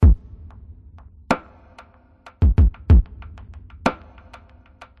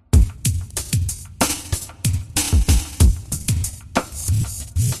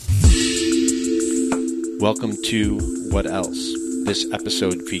Welcome to What Else? This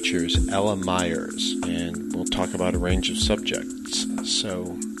episode features Ella Myers, and we'll talk about a range of subjects.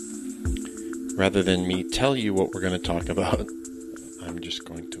 So, rather than me tell you what we're going to talk about, I'm just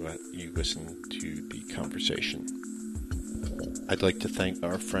going to let you listen to the conversation. I'd like to thank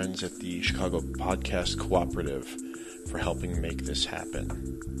our friends at the Chicago Podcast Cooperative for helping make this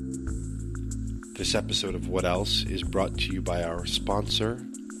happen. This episode of What Else is brought to you by our sponsor,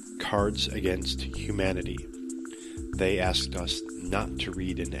 Cards Against Humanity. They asked us not to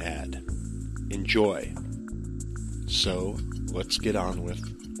read an ad. Enjoy. So, let's get on with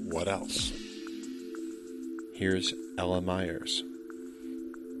What Else? Here's Ella Myers.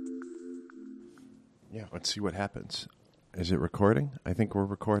 Yeah, let's see what happens. Is it recording? I think we're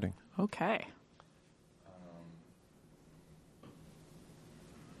recording. Okay.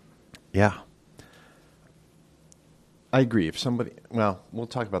 Yeah. I agree. If somebody... Well, we'll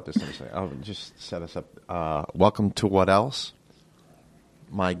talk about this in a second. I'll just set us up. Welcome to What Else?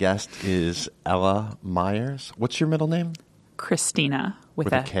 My guest is Ella Myers. What's your middle name? Christina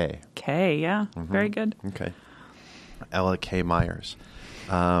with a K. K, yeah. Mm-hmm. Very good. Okay. Ella K. Myers.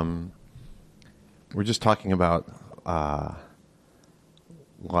 We're just talking about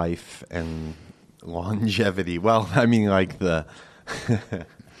life and longevity. Well, I mean, like the...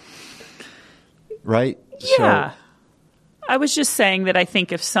 right? Yeah. So, I was just saying that I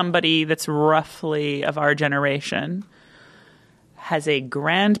think if somebody that's roughly of our generation has a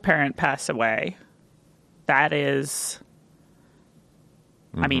grandparent pass away, that is,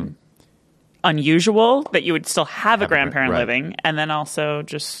 I mean, unusual that you would still have a grandparent living, and then also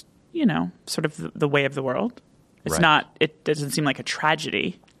just, you know, sort of the way of the world. It's not, it doesn't seem like a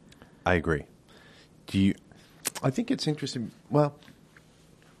tragedy. I agree. I think it's interesting. Well,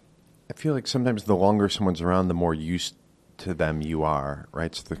 I feel like sometimes the longer someone's around, the more used to them you are,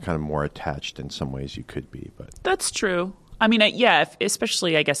 right? So they're kind of more attached in some ways you could be. But that's true. I mean, yeah,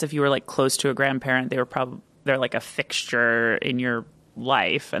 especially I guess if you were like close to a grandparent, they're like a fixture in your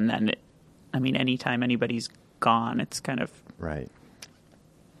life, and then anytime anybody's gone, it's kind of right.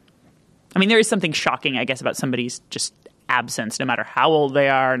 I mean, there is something shocking, I guess, about somebody's just absence, no matter how old they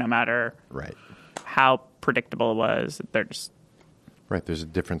are, no matter how predictable it was. They're just right. There's a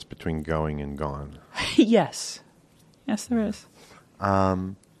difference between going and gone. Yes, there is.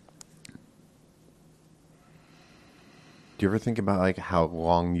 Do you ever think about like how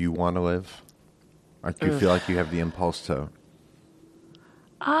long you want to live? Or do you feel like you have the impulse to?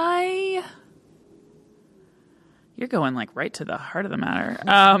 You're going like right to the heart of the matter.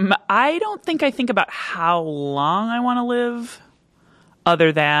 I don't think I think about how long I want to live,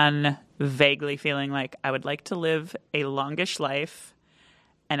 other than vaguely feeling like I would like to live a longish life,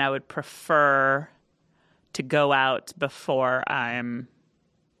 and I would prefer to go out before I'm,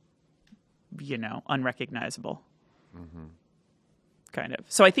 unrecognizable. Mm-hmm. Kind of.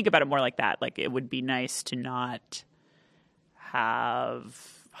 So I think about it more like that. Like, it would be nice to not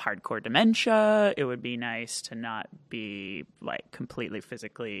have hardcore dementia. It would be nice to not be like completely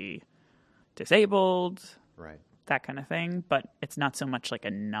physically disabled. Right. That kind of thing. But it's not so much like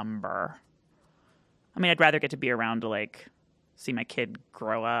a number. I mean, I'd rather get to be around to like see my kid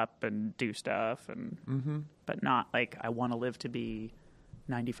grow up and do stuff, and but not like I want to live to be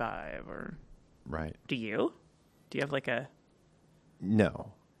 95 or. Right. Do you? Do you have like a?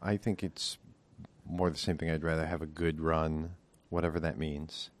 No, I think it's more the same thing. I'd rather have a good run, whatever that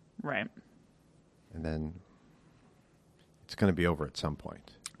means. Right. And then it's going to be over at some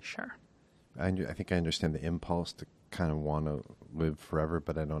point. Sure. I think I understand the impulse to kind of want to live forever,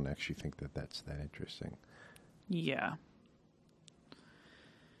 but I don't actually think that that's that interesting. Yeah.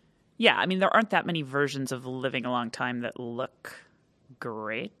 Yeah, I mean, there aren't that many versions of living a long time that look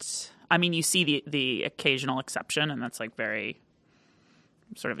great. I mean, you see the occasional exception, and that's like very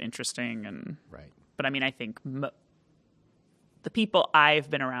sort of interesting. And right. But I mean, I think the people I've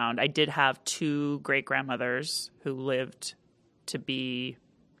been around, I did have two great-grandmothers who lived to be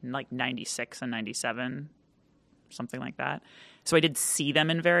like 96 and 97, something like that. So I did see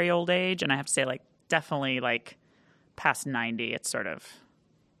them in very old age, and I have to say, like, definitely like past 90, it's sort of,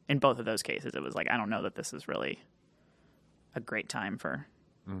 in both of those cases, it was like, I don't know that this is really a great time for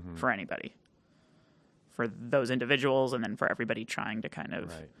anybody, for those individuals, and then for everybody trying to kind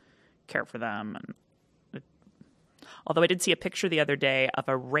of care for them. And although I did see a picture the other day of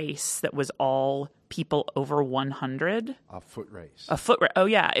a race that was all people over 100. A foot race. Oh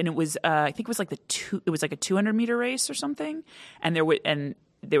yeah, and it was I think it was like it was like a 200-meter race or something, and there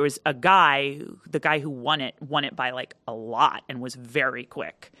was a guy, the guy who won it by like a lot and was very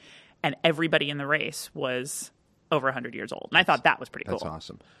quick, and everybody in the race was over 100 years old. And I thought that was pretty cool. That's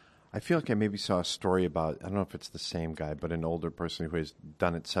awesome. I feel like I maybe saw a story about, I don't know if it's the same guy, but an older person who has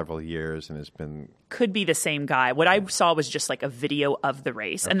done it several years and has been... Could be the same guy. What I saw was just like a video of the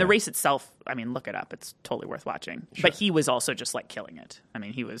race. And the race itself, I mean, look it up. It's totally worth watching. Sure. But he was also just like killing it. I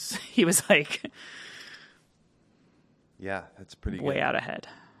mean, he was like... Yeah, that's pretty good. Way out ahead.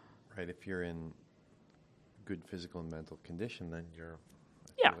 Right. If you're in good physical and mental condition, then I feel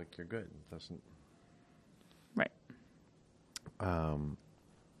like you're good. It doesn't... Right.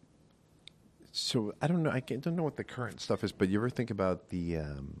 So I don't know. I don't know what the current stuff is, but you ever think about the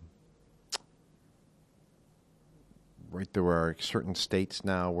right? There are certain states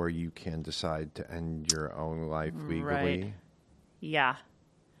now where you can decide to end your own life legally. Right. Yeah.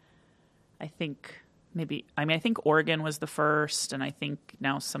 I think I think Oregon was the first, and I think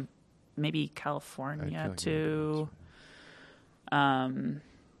now maybe California like too. I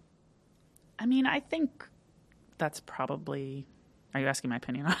mean, I think that's probably. Are you asking my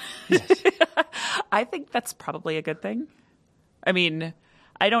opinion on it? Yes. I think that's probably a good thing. I mean,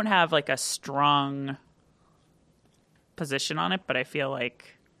 I don't have like a strong position on it, but I feel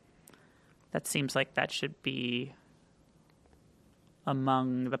like that seems like that should be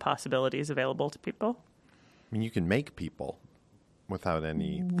among the possibilities available to people. I mean, you can make people without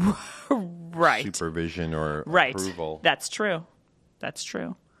any supervision or approval. That's true. That's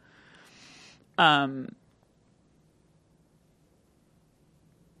true.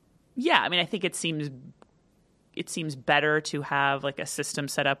 Yeah, I mean, I think it seems better to have like a system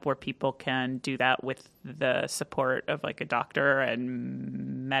set up where people can do that with the support of like a doctor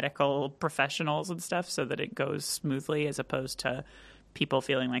and medical professionals and stuff, so that it goes smoothly, as opposed to people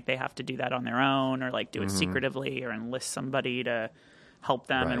feeling like they have to do that on their own, or like do it secretively, or enlist somebody to help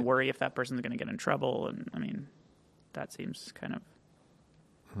them and worry if that person's going to get in trouble. And I mean, that seems kind of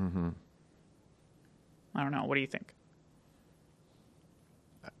I don't know. What do you think?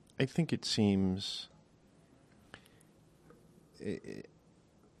 I think it seems...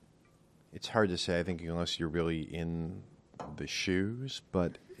 It's hard to say, I think, unless you're really in the shoes,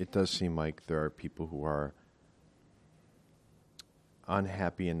 but it does seem like there are people who are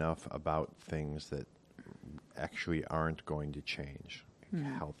unhappy enough about things that actually aren't going to change. Like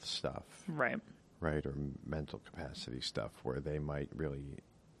health stuff. Right, or mental capacity stuff, where they might really...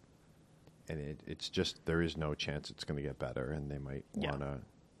 And it's just, there is no chance it's going to get better, and they might want to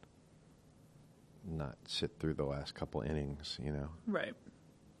not sit through the last couple innings, you know? Right.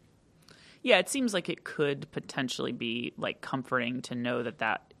 Yeah, it seems like it could potentially be like comforting to know that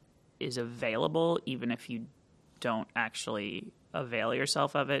that is available, even if you don't actually avail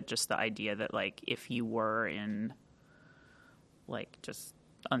yourself of it. Just the idea that like if you were in like just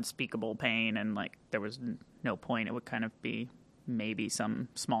unspeakable pain and like there was no point, it would kind of be maybe some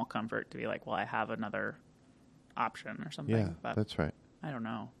small comfort to be like, well, I have another option or something. Yeah, but that's right. I don't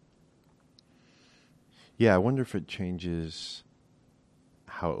know. Yeah, I wonder if it changes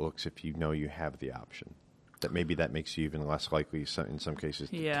how it looks if you know you have the option. That maybe that makes you even less likely in some cases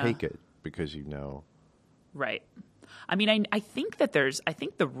to take it because you know. Right. I mean, I think that I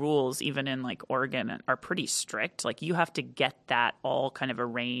think the rules even in like Oregon are pretty strict. Like you have to get that all kind of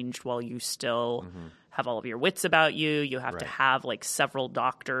arranged while you still have all of your wits about you. You have to have like several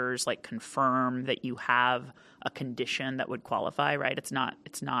doctors like confirm that you have a condition that would qualify, right? It's not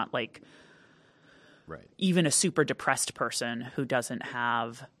like even a super depressed person who doesn't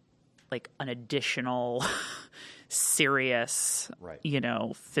have like an additional serious,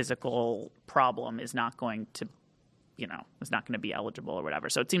 physical problem is not going to, is not going to be eligible or whatever.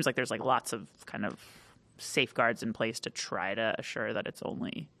 So it seems like there's like lots of kind of safeguards in place to try to assure that it's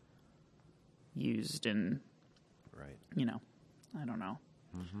only used in, I don't know.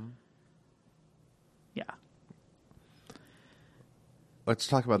 Yeah. Let's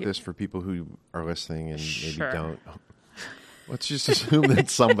talk about this for people who are listening and maybe don't. Let's just assume that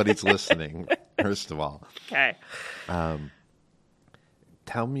somebody's listening, first of all. Okay.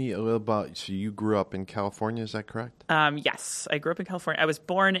 Tell me a little about, so you grew up in California, is that correct? Yes, I grew up in California. I was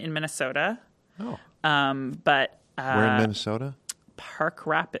born in Minnesota. Oh. But where in Minnesota? Park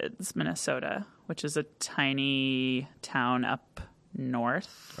Rapids, Minnesota, which is a tiny town up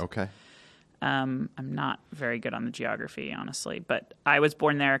north. Okay. I'm not very good on the geography, honestly, but I was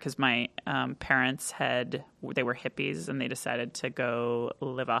born there because my parents they were hippies and they decided to go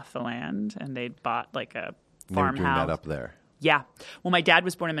live off the land, and they bought like a farmhouse. They were doing that up there. Yeah. Well, my dad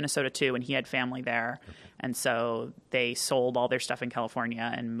was born in Minnesota too, and he had family there. Okay. And so they sold all their stuff in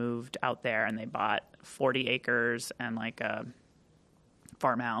California and moved out there, and they bought 40 acres and like a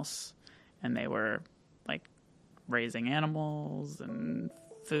farmhouse, and they were like raising animals and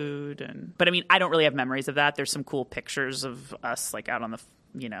food. But I mean, I don't really have memories of that. There's some cool pictures of us like out on the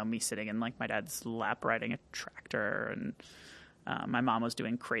me sitting in like my dad's lap riding a tractor, and my mom was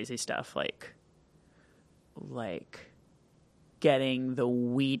doing crazy stuff like getting the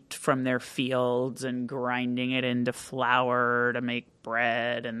wheat from their fields and grinding it into flour to make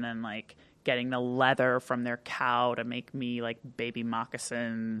bread, and then like getting the leather from their cow to make me like baby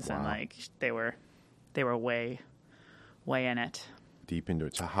moccasins. Wow. And like they were way in it. Deep into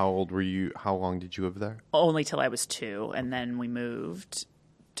it. So how old were you? How long did you live there? Only till I was 2, and then we moved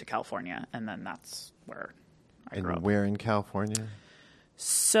to California, and then that's where I grew up. And where in California?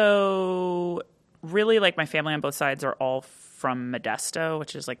 So really, like, my family on both sides are all from Modesto,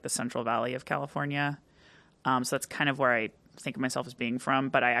 which is like the Central Valley of California. So that's kind of where I think of myself as being from.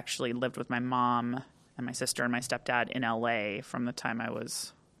 But I actually lived with my mom and my sister and my stepdad in LA from the time I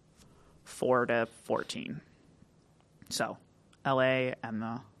was 4 to 14. So LA and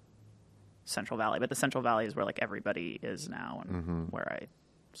the Central Valley. But the Central Valley is where like everybody is now, and where I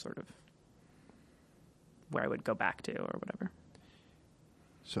would go back to or whatever.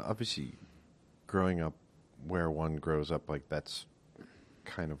 So obviously, growing up where one grows up, like, that's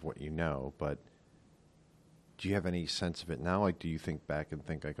kind of what you know, but do you have any sense of it now? Like, do you think back and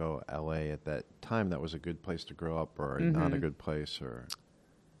think like, oh, LA at that time, that was a good place to grow up, or not a good place? Or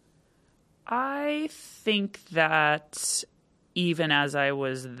I think that even as I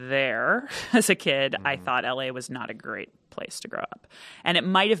was there as a kid, I thought LA was not a great place to grow up. And it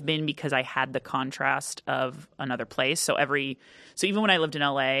might have been because I had the contrast of another place. So even when I lived in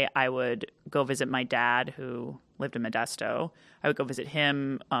LA, I would go visit my dad, who lived in Modesto. I would go visit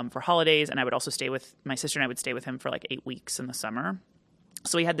him for holidays, and I would also stay with my sister, and I would stay with him for like 8 weeks in the summer.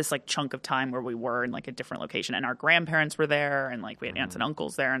 So we had this like chunk of time where we were in like a different location, and our grandparents were there, and like we had aunts and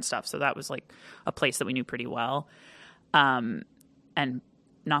uncles there and stuff. So that was like a place that we knew pretty well. And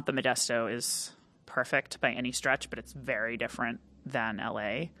not that Modesto is perfect by any stretch, but it's very different than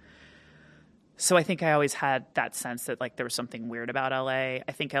LA. So I think I always had that sense that like there was something weird about LA.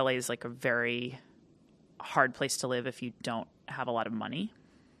 I think LA is like a very hard place to live if you don't have a lot of money.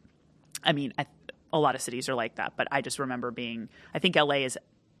 I mean, a lot of cities are like that, but I just remember I think LA is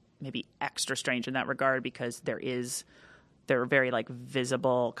maybe extra strange in that regard because there are very like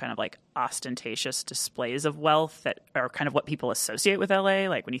visible kind of like ostentatious displays of wealth that are kind of what people associate with LA.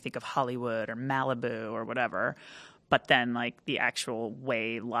 Like when you think of Hollywood or Malibu or whatever, but then like the actual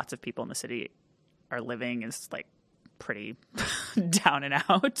way lots of people in the city are living is like pretty down and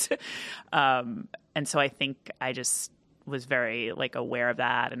out. And so I think I just was very like aware of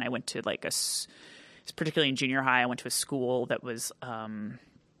that. And I went to like particularly in junior high, I went to a school that was,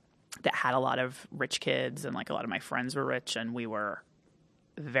 that had a lot of rich kids, and like a lot of my friends were rich, and we were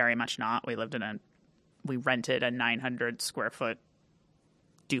very much not. We rented a 900 square foot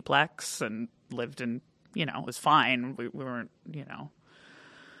duplex and lived in, it was fine. We weren't,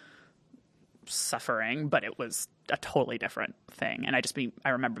 suffering, but it was a totally different thing. And I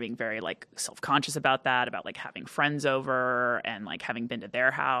remember being very like self-conscious about that, about like having friends over and like having been to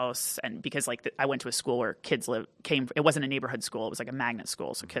their house. And because like I went to a school where kids it wasn't a neighborhood school. It was like a magnet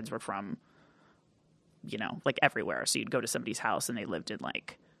school. So kids were from, like everywhere. So you'd go to somebody's house and they lived in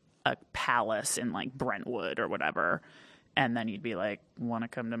like a palace in like Brentwood or whatever. And then you'd be like, want to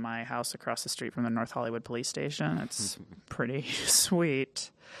come to my house across the street from the North Hollywood police station? It's pretty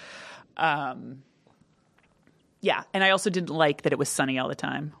sweet. Yeah, and I also didn't like that it was sunny all the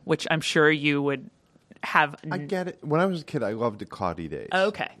time, which I'm sure you would have. I get it. When I was a kid, I loved the cloudy days.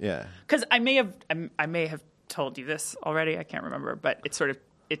 Okay. Yeah. Because I may have told you this already. I can't remember, but it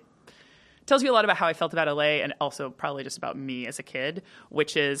tells you a lot about how I felt about LA, and also probably just about me as a kid,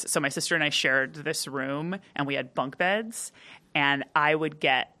 which is, so my sister and I shared this room, and we had bunk beds, and I would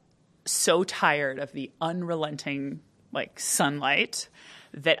get so tired of the unrelenting like sunlight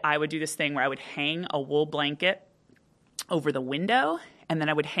that I would do this thing where I would hang a wool blanket over the window, and then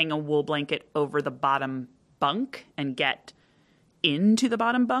I would hang a wool blanket over the bottom bunk and get into the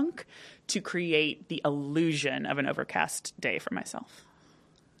bottom bunk to create the illusion of an overcast day for myself.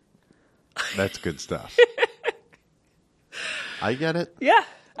 That's good stuff. I get it. Yeah.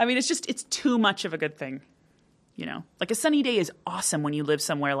 I mean, it's too much of a good thing. Like a sunny day is awesome when you live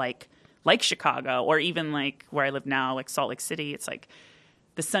somewhere like Chicago, or even like where I live now, like Salt Lake City. It's like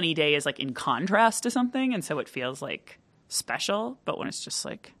the sunny day is like in contrast to something, and so it feels like special. But when it's just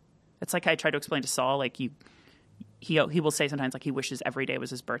like, it's like I try to explain to Saul, like he will say sometimes like he wishes every day was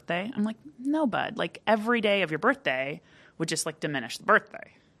his birthday. I'm like, no, bud, like every day of your birthday would just like diminish the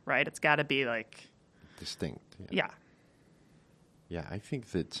birthday, right? It's got to be like distinct. Yeah. Yeah, I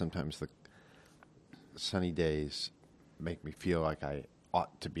think that sometimes the sunny days make me feel like I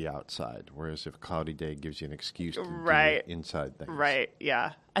ought to be outside, whereas if a cloudy day gives you an excuse to Right. do inside things. Right.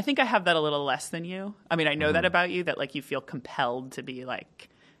 Yeah. I think I have that a little less than you. I mean, I know that about you, that like you feel compelled to be like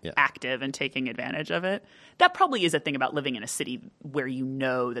Yeah. active and taking advantage of it. That probably is a thing about living in a city where you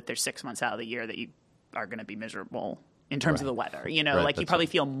know that there's 6 months out of the year that you are going to be miserable in terms of the weather. You know, Right, like you that's probably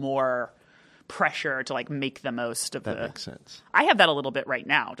right. feel more pressure to like make the most of That the. makes sense. I have that a little bit right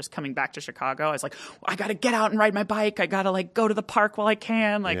now. Just coming back to Chicago, I was like, I got to get out and ride my bike. I got to like go to the park while I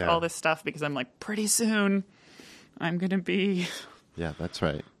can, like Yeah. all this stuff, because I'm like, pretty soon I'm going to be, Yeah, that's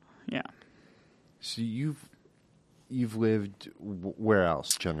right. yeah. So you've lived where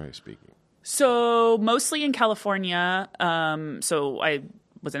else, generally speaking? So mostly in California. So I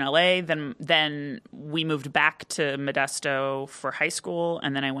was in LA. Then we moved back to Modesto for high school,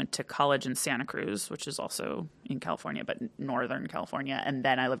 and then I went to college in Santa Cruz, which is also in California, but Northern California. And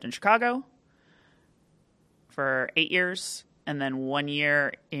then I lived in Chicago for 8 years, and then 1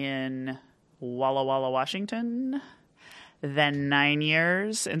 year in Walla Walla, Washington. Then 9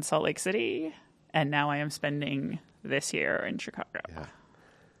 years in Salt Lake City, and now I am spending this year in Chicago. Yeah.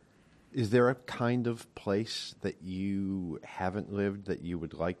 Is there a kind of place that you haven't lived that you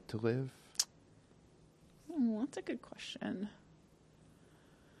would like to live? Oh, that's a good question.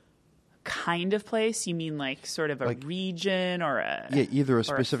 Kind of place? You mean like sort of a Like- region or a... Yeah, either or a a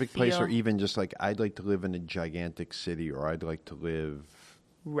specific place or feel? even just like I'd like to live in a gigantic city or I'd like to live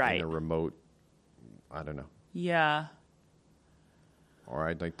Right. in a remote, I don't know. Yeah. Or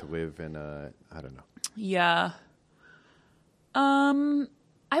I'd like to live in a, I don't know. Yeah.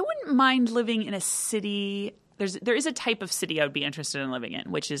 I wouldn't mind living in a city. There is a type of city I would be interested in living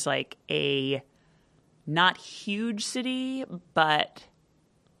in, which is like a not huge city, but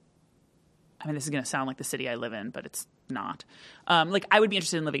I mean, this is going to sound like the city I live in, but it's not. Like I would be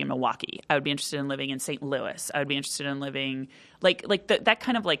interested in living in Milwaukee. I would be interested in living in St. Louis. I would be interested in living like that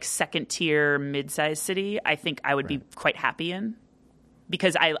kind of like second tier mid-sized city. I think I would be quite happy in.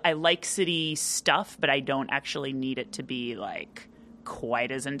 Because I like city stuff, but I don't actually need it to be like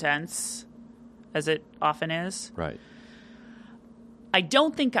quite as intense as it often is. Right. I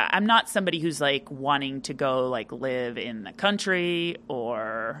don't think I'm not somebody who's like wanting to go like live in the country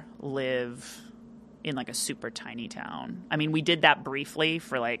or live in like a super tiny town. I mean, we did that briefly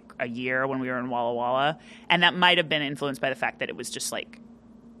for like a year when we were in Walla Walla, and that might have been influenced by the fact that it was just like,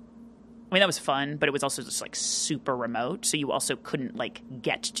 I mean, that was fun, but it was also just like super remote. So you also couldn't like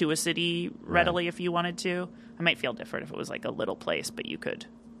get to a city readily if you wanted to. It might feel different if it was like a little place, but you could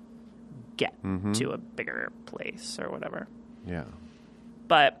get to a bigger place or whatever. Yeah.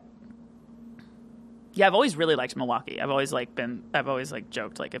 But yeah, I've always really liked Milwaukee. I've always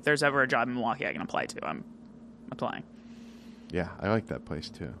joked like if there's ever a job in Milwaukee I can apply to, I'm applying. Yeah, I like that place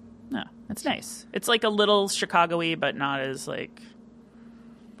too. No, it's nice. It's like a little Chicago-y, but not as like.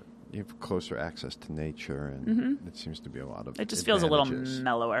 You have closer access to nature, and it seems to be a lot of It just feels a little advantages.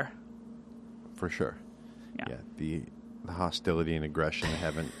 mellower. For sure. Yeah. The hostility and aggression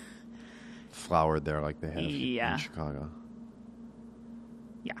haven't flowered there like they have Yeah. in Chicago.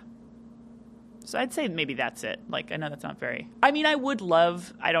 Yeah. So I'd say maybe that's it. Like, I know that's not very... I mean, I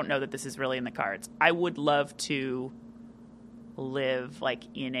don't know that this is really in the cards. I would love to live, like,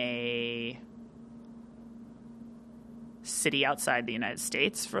 in a city outside the United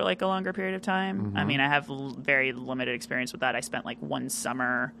States for, like, a longer period of time. I mean, I have very limited experience with that. I spent, like, one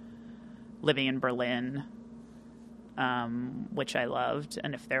summer living in Berlin, which I loved.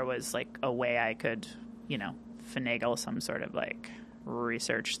 And if there was, like, a way I could, finagle some sort of, like,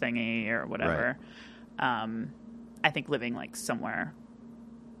 research thingy or whatever, I think living, like, somewhere.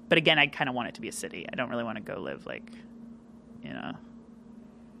 But again, I kind of want it to be a city. I don't really want to go live, like, I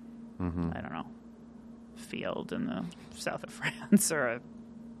don't know, field in the south of France or a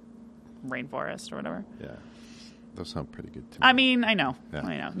rainforest or whatever. Yeah. Those sound pretty good to me. I mean, I know. Yeah.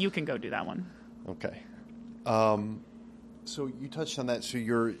 I know. You can go do that one. Okay. So you touched on that.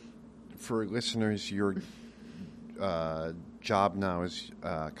 So for listeners, your job now is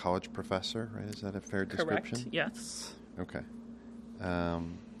college professor, right? Is that a fair description? Correct. Yes. Okay.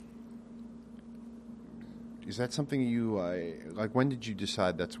 Is that something you like? When did you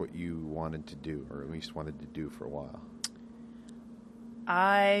decide that's what you wanted to do, or at least wanted to do for a while?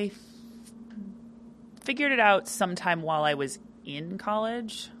 I figured it out sometime while I was in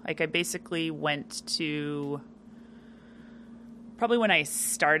college. Like, I basically went to... Probably when I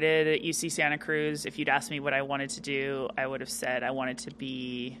started at UC Santa Cruz, if you'd asked me what I wanted to do, I would have said I wanted to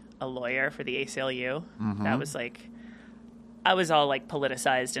be a lawyer for the ACLU. That was like... I was all, like,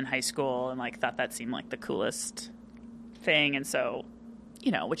 politicized in high school and, like, thought that seemed like the coolest thing. And so,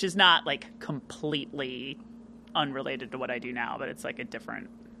 which is not, like, completely unrelated to what I do now, but it's like a different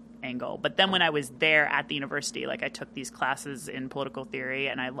angle. But then when I was there at the university, like I took these classes in political theory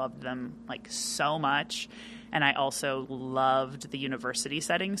and I loved them like so much. And I also loved the university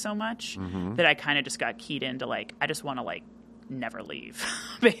setting so much that I kind of just got keyed into like, I just want to like never leave,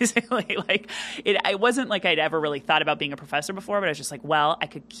 basically. Like it wasn't like I'd ever really thought about being a professor before, but I was just like, well, I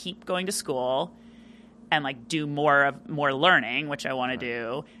could keep going to school and like do more learning, which I want to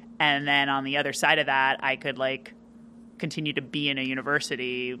do. And then on the other side of that, I could like continue to be in a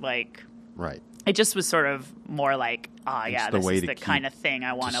university. Like, right. It just was sort of more like, it's this is the kind of thing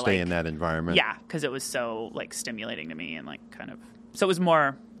I want to stay like in that environment. Yeah, because it was so like stimulating to me and like kind of, so it was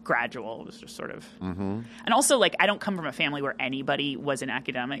more gradual. It was just sort of, and also like I don't come from a family where anybody was an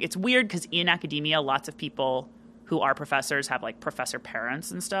academic. It's weird because in academia, lots of people who are professors have like professor parents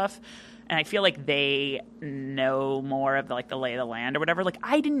and stuff, and I feel like they know more of the, like the lay of the land or whatever. Like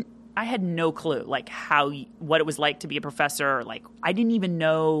I had no clue like what it was like to be a professor. Or, like I didn't even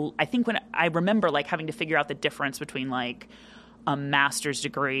know. I think when I remember like having to figure out the difference between like a master's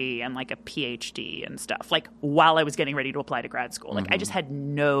degree and like a PhD and stuff, like while I was getting ready to apply to grad school. Like I just had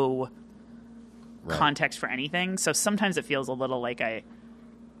no context for anything. So sometimes it feels a little like I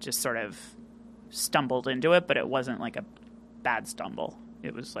just sort of stumbled into it, but it wasn't like a bad stumble.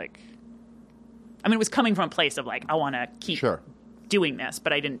 It was like, I mean, it was coming from a place of like, I want to keep doing this,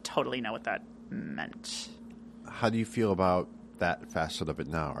 but I didn't totally know what that meant. How do you feel about that facet of it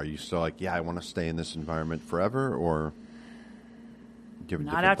now? Are you still like, yeah, I want to stay in this environment forever, or do you have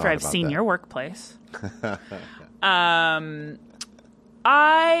a not after I've seen your workplace? I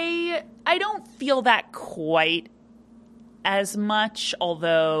don't feel that quite as much,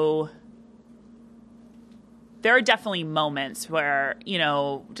 although there are definitely moments where, you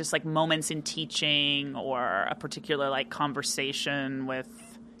know, just like moments in teaching or a particular like conversation with,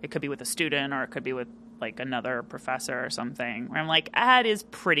 it could be with a student or it could be with like another professor or something, where I'm like, it is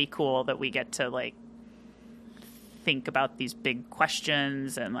pretty cool that we get to like think about these big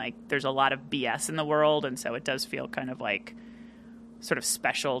questions, and like there's a lot of BS in the world, and so it does feel kind of like sort of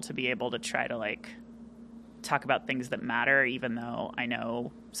special to be able to try to like talk about things that matter, even though I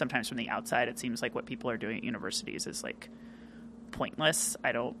know sometimes from the outside it seems like what people are doing at universities is like pointless.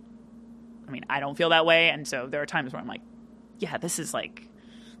 I don't feel that way, and so there are times where I'm like, yeah, this is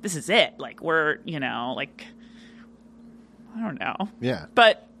it. Like we're, you know, like I don't know. Yeah.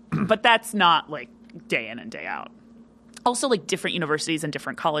 But that's not like day in and day out. Also, like different universities and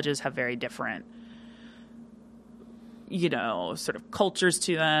different colleges have very different, you know, sort of cultures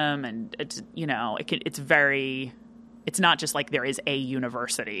to them, and it's, you know, it's not just like there is a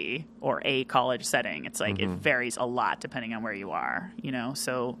university or a college setting. It's like it varies a lot depending on where you are, you know,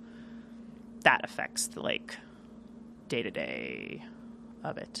 so that affects the like day-to-day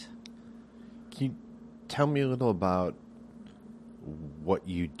of it. Can you tell me a little about what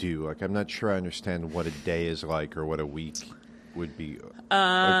you do? Like, I'm not sure I understand what a day is like or what a week would be.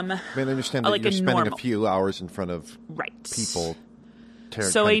 I mean, I understand that like you're spending a few hours in front of people.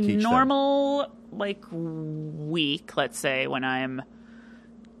 So a normal like week, let's say, when I'm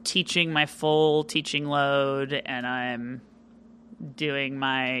teaching my full teaching load and I'm doing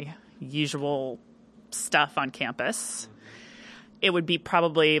my usual stuff on campus, it would be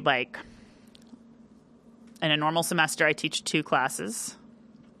probably like, in a normal semester, I teach 2 classes.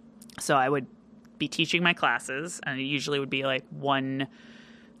 So I would be teaching my classes, and it usually would be like 1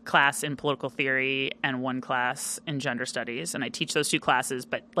 class in political theory and 1 class in gender studies. And I teach those 2 classes,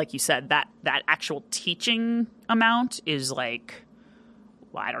 but like you said, that actual teaching amount is like,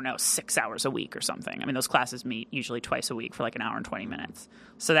 well, I don't know, 6 hours a week or something. I mean, those classes meet usually twice a week for like an hour and 20 minutes.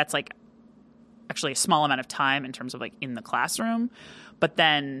 So that's like actually a small amount of time in terms of like in the classroom. But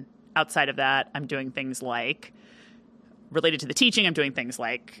then outside of that, I'm doing things like, related to the teaching, I'm doing things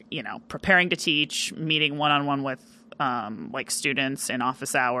like, you know, preparing to teach, meeting one-on-one with like students in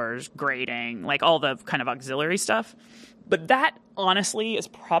office hours, grading, like all the kind of auxiliary stuff. But that honestly is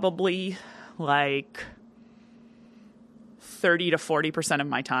probably like 30 to 40% of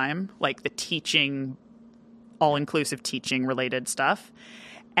my time, like the teaching, all-inclusive teaching related stuff.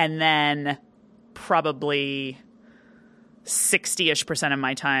 And then probably 60-ish% of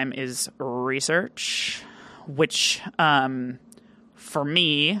my time is research, which for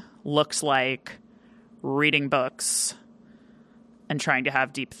me looks like reading books and trying to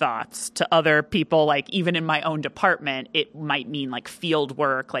have deep thoughts. To other people, like even in my own department, it might mean like field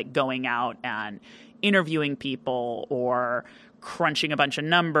work, like going out and interviewing people or crunching a bunch of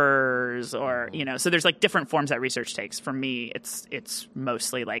numbers, or, you know, so there's like different forms that research takes. For me, it's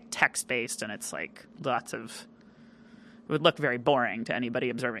mostly like text-based, and it's like lots of would look very boring to anybody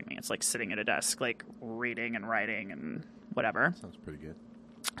observing me. It's like sitting at a desk, like reading and writing and whatever. Sounds pretty good.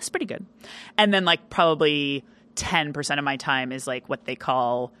 It's pretty good. And then like probably 10% of my time is like what they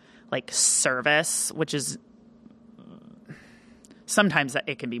call like service, which is sometimes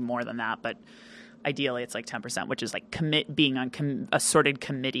it can be more than that, but ideally it's like 10%, which is like being on assorted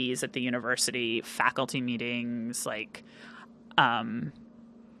committees at the university, faculty meetings, like, and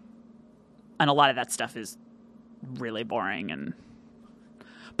a lot of that stuff is really boring.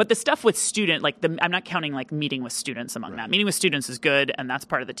 But the stuff with I'm not counting like meeting with students among that. Meeting with students is good, and that's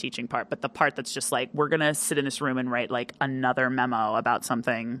part of the teaching part. But the part that's just like, we're going to sit in this room and write like another memo about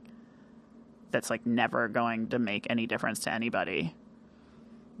something that's like never going to make any difference to anybody.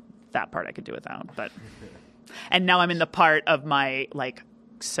 That part I could do without. And now I'm in the part of my like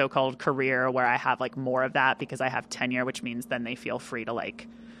so-called career where I have like more of that because I have tenure, which means then they feel free to like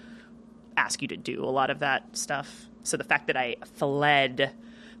ask you to do a lot of that stuff. So the fact that I fled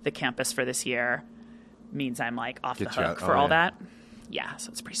the campus for this year means I'm like off the hook for all that. Yeah, so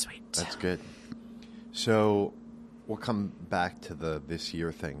it's pretty sweet. That's good. So we'll come back to this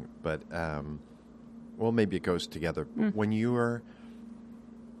year thing, but maybe it goes together. When you were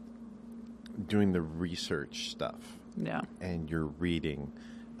doing the research stuff, and you're reading,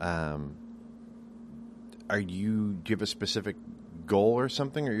 do you have a specific goal or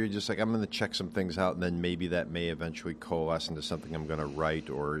something, or you're just like, I'm going to check some things out, and then maybe that may eventually coalesce into something I'm going to write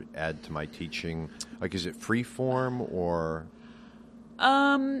or add to my teaching? Like, is it free form or?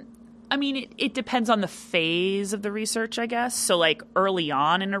 I mean, it depends on the phase of the research, I guess. So, like, early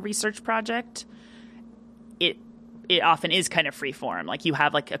on in a research project, it often is kind of free form. Like, you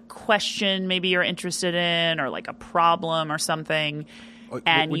have, like, a question maybe you're interested in or, like, a problem or something.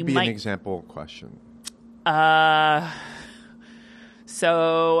 And what would be an example question?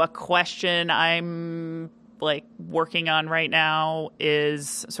 So a question I'm like working on right now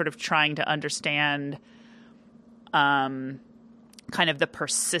is sort of trying to understand kind of the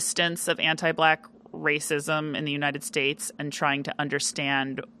persistence of anti-Black racism in the United States and trying to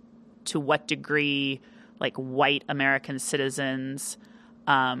understand to what degree like white American citizens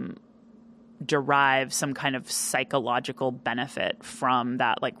derive some kind of psychological benefit from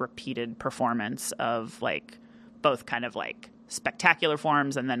that like repeated performance of like both kind of like spectacular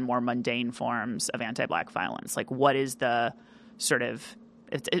forms and then more mundane forms of anti-Black violence. Like, what is the sort of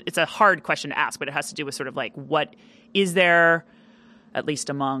it's a hard question to ask, but it has to do with sort of like, what is there, at least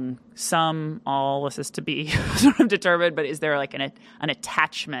among some, all this is to be sort of determined, but is there like an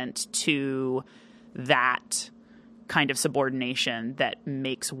attachment to that kind of subordination that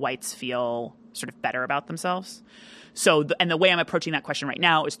makes whites feel sort of better about themselves? So, and the way I'm approaching that question right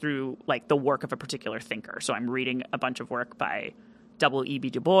now is through like the work of a particular thinker. So I'm reading a bunch of work by W.E.B.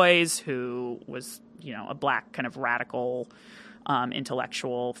 Du Bois, who was, a Black kind of radical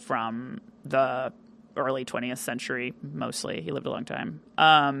intellectual from the early 20th century, mostly. He lived a long time.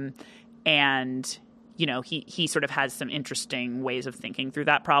 And, he sort of has some interesting ways of thinking through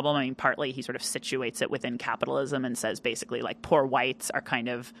that problem. I mean, partly he sort of situates it within capitalism and says basically like poor whites are kind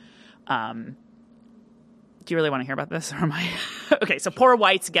of do you really want to hear about this, or am I? Okay, so poor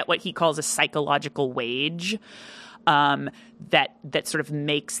whites get what he calls a psychological wage that sort of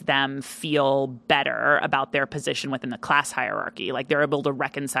makes them feel better about their position within the class hierarchy. Like they're able to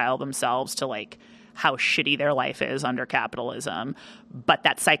reconcile themselves to like how shitty their life is under capitalism, but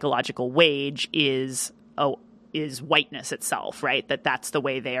that psychological wage is whiteness itself, right? That's the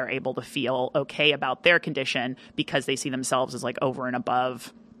way they are able to feel okay about their condition because they see themselves as like over and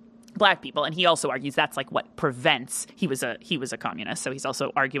above Black people. And he also argues that's like what prevents, he was a communist, so he's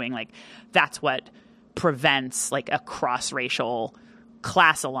also arguing like that's what prevents like a cross-racial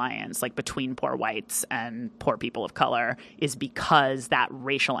class alliance like between poor whites and poor people of color, is because that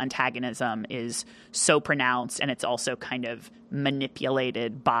racial antagonism is so pronounced, and it's also kind of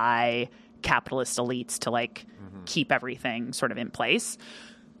manipulated by capitalist elites to like keep everything sort of in place.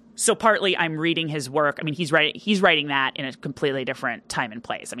 So partly I'm reading his work. I mean, he's writing that in a completely different time and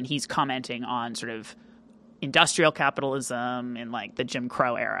place. I mean, he's commenting on sort of industrial capitalism in like the Jim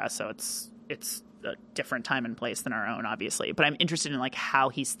Crow era. So it's a different time and place than our own, obviously. But I'm interested in like how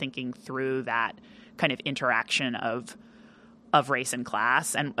he's thinking through that kind of interaction of race and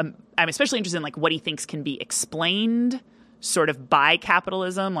class. And I'm especially interested in like what he thinks can be explained sort of by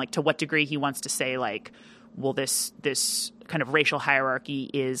capitalism, like to what degree he wants to say like, well, this kind of racial hierarchy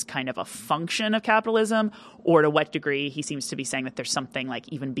is kind of a function of capitalism, or to what degree he seems to be saying that there's something like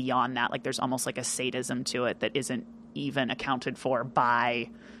even beyond that, like there's almost like a sadism to it that isn't even accounted for by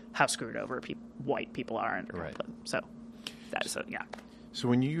how screwed over white people are under capitalism. So that's yeah. So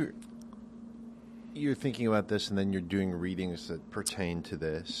when you're thinking about this, and then you're doing readings that pertain to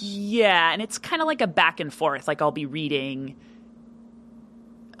this. Yeah, and it's kind of like a back and forth. Like I'll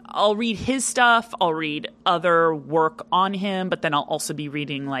read his stuff, I'll read other work on him, but then I'll also be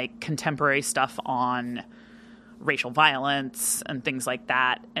reading like contemporary stuff on racial violence and things like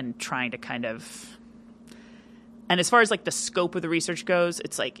that, and trying to kind of... And as far as like the scope of the research goes,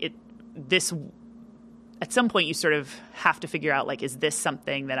 it's like at some point you sort of have to figure out, like, is this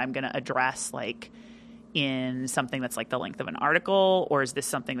something that I'm going to address like in something that's like the length of an article, or is this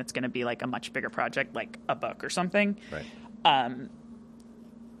something that's going to be like a much bigger project, like a book or something? Right.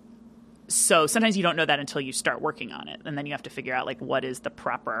 So sometimes you don't know that until you start working on it, and then you have to figure out like what is the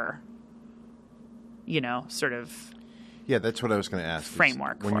proper, sort of... Yeah, that's what I was going to ask.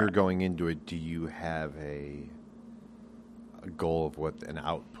 Framework. When you're going into it, do you have a goal of what an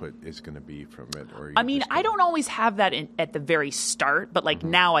output is going to be from it? Or I don't always have that at the very start, but like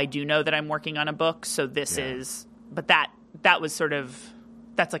now I do know that I'm working on a book, so this is... But that was sort of...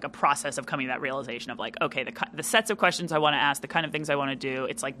 That's like a process of coming to that realization of like, okay, the sets of questions I want to ask, the kind of things I want to do,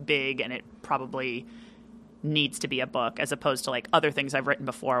 it's like big, and it probably needs to be a book, as opposed to like other things I've written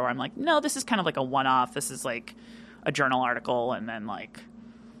before where I'm like, no, this is kind of like a one-off. This is like a journal article, and then like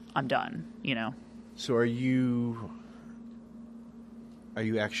I'm done, So are you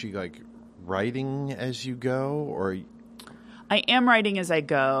actually like writing as you go, or? I am writing as I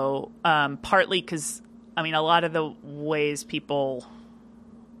go, partly because, a lot of the ways people...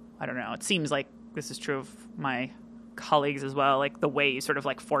 I don't know. It seems like this is true of my colleagues as well. Like the way you sort of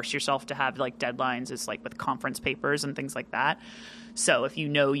like force yourself to have like deadlines is like with conference papers and things like that. So if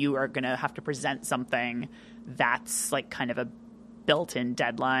you are going to have to present something, that's like kind of a built-in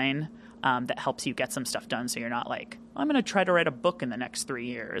deadline that helps you get some stuff done. So you're not like, I'm going to try to write a book in the next 3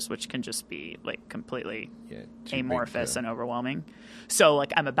 years, which can just be like completely amorphous and overwhelming. So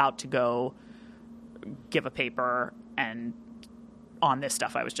like I'm about to go give a paper and on this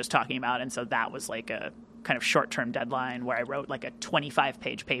stuff I was just talking about. And so that was like a kind of short-term deadline where I wrote like a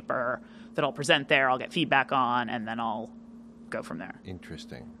 25-page paper that I'll present there, I'll get feedback on, and then I'll go from there.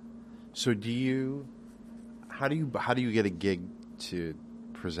 Interesting. So how do you get a gig to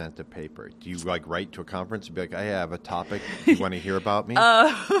present a paper? Do you like write to a conference and be like, I have a topic, you want to hear about me?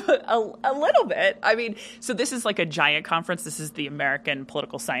 A little bit. So this is like a giant conference. This is the American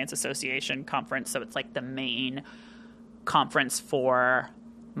Political Science Association conference. So it's like the main conference for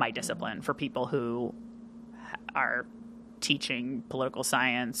my discipline, for people who are teaching political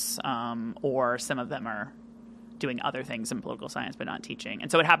science, or some of them are doing other things in political science but not teaching.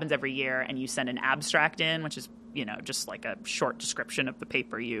 And so it happens every year, and you send an abstract in, which is, just like a short description of the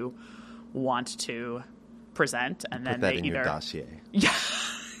paper you want to present, and then they your dossier. Yeah.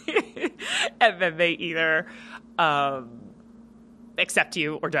 And then they either accept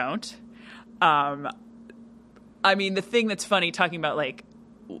you or don't. The thing that's funny talking about like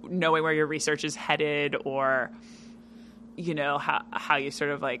knowing where your research is headed, or how you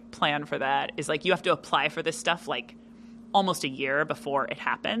sort of like plan for that, is like you have to apply for this stuff like almost a year before it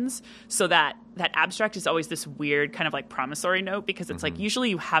happens. So that abstract is always this weird kind of like promissory note, because it's like usually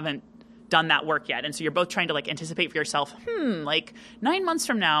you haven't done that work yet, and so you're both trying to like anticipate for yourself, like 9 months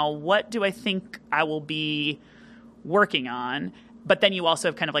from now, what do I think I will be working on? But then you also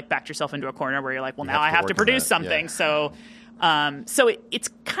have kind of like backed yourself into a corner where you're like, well, now I have to produce something. Yeah. So it's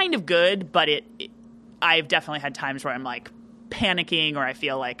kind of good, but I've definitely had times where I'm like panicking, or I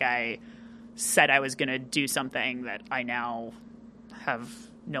feel like I said I was going to do something that I now have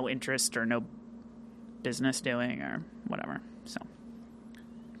no interest or no business doing or whatever.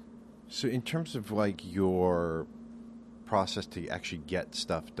 So in terms of like your process to actually get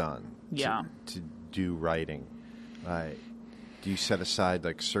stuff done, to do writing, do you set aside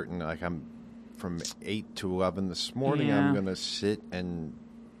like certain, like I'm from 8 to 11 this morning, I'm going to sit and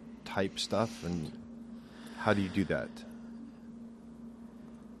type stuff, and how do you do that?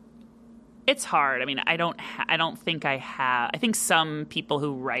 It's hard. I don't think I have. I think some people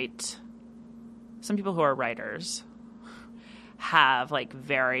who are writers have like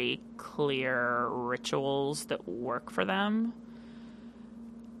very clear rituals that work for them.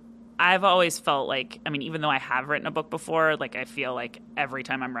 I've always felt like, even though I have written a book before, like I feel like every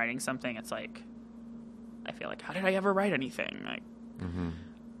time I'm writing something, it's like, I feel like, how did I ever write anything? Like,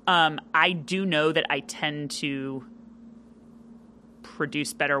 I do know that I tend to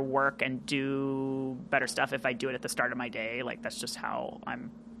produce better work and do better stuff if I do it at the start of my day. Like that's just how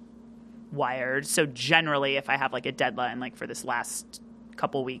I'm wired. So generally, if I have like a deadline, like for this last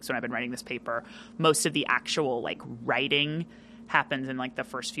couple weeks when I've been writing this paper, most of the actual like writing happens in like the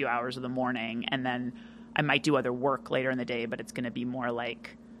first few hours of the morning, and then I might do other work later in the day, but it's going to be more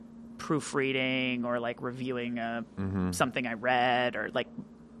like proofreading or like reviewing something I read, or like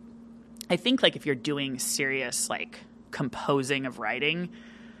I think like if you're doing serious like composing of writing,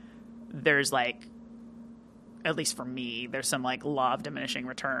 there's like, at least for me, there's some like law of diminishing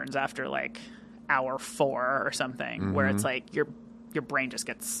returns after like hour 4 or something, where it's like your brain just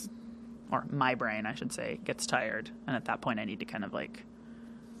gets, or my brain I should say, gets tired, and at that point I need to kind of like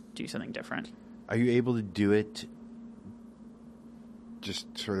do something different. Are you able to do it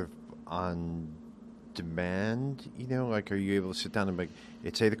just sort of on demand? You know, like, are you able to sit down and be like,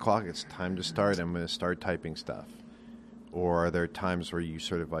 it's 8 o'clock, it's time to start, I'm going to start typing stuff? Or are there times where you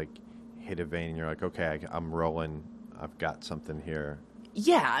sort of like hit a vein and you're like, okay, I'm rolling, I've got something here?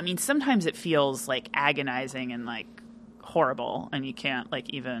 Yeah, I mean, sometimes it feels like agonizing and like horrible, and you can't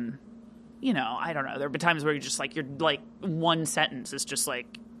like even, you know, I don't know. There have been times where you're just like, you're like, one sentence is just like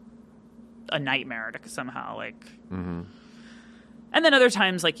a nightmare to somehow like. And then other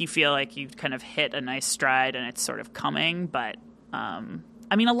times, like, you feel like you've kind of hit a nice stride and it's sort of coming. But, I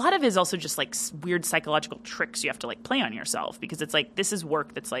mean, a lot of it is also just, like, weird psychological tricks you have to, like, play on yourself. Because it's, like, this is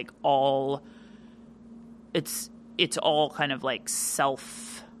work that's, like, all – it's all kind of, like,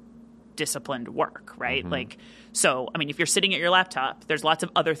 self-disciplined work, right? Like, so, I mean, if you're sitting at your laptop, there's lots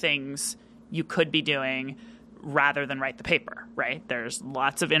of other things you could be doing rather than write the paper, right? There's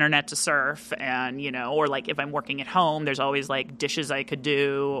lots of internet to surf, and, you know, or like if I'm working at home, there's always like dishes I could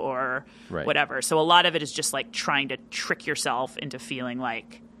do or whatever. So a lot of it is just like trying to trick yourself into feeling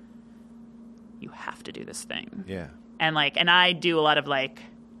like you have to do this thing. Yeah. And like, and I do a lot of like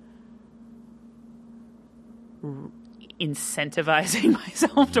incentivizing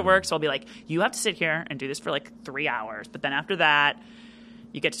myself to work. So I'll be like, you have to sit here and do this for like 3 hours. But then after that,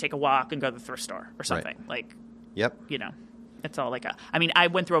 you get to take a walk and go to the thrift store or something. Like, you know, it's all like I mean, I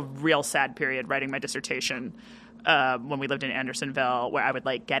went through a real sad period writing my dissertation when we lived in Andersonville, where I would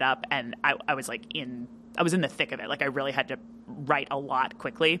like get up and I was like I was in the thick of it. Like I really had to write a lot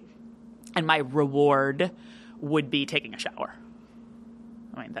quickly. And my reward would be taking a shower.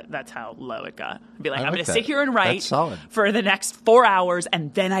 I mean, that's how low it got. I'd be like, I'm going to sit here and write for the next 4 hours,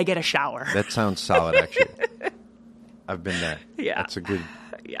 and then I get a shower. That sounds solid, actually. I've been there. Yeah. That's a good...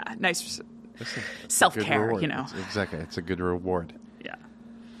 Yeah, nice self-care, you know. Exactly. It's a good reward. Yeah.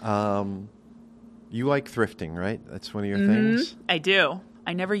 You like thrifting, right? That's one of your things? I do.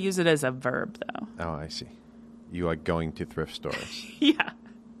 I never use it as a verb, though. Oh, I see. You like going to thrift stores. Yeah.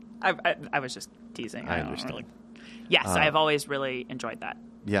 I was just teasing. I understand. Really... Yes, I've always really enjoyed that.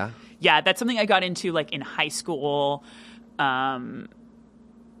 Yeah? Yeah, that's something I got into like in high school. I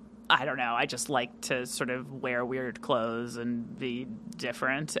don't know. I just like to sort of wear weird clothes and be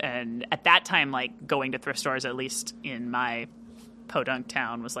different. And at that time, like going to thrift stores, at least in my podunk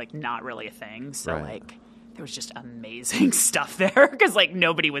town, was like not really a thing. So like there was just amazing stuff there because like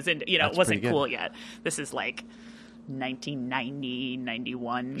nobody was into, you know, it wasn't cool yet. This is like 1990,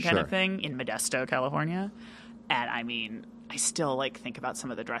 91 kind of thing in Modesto, California. And I mean, I still like think about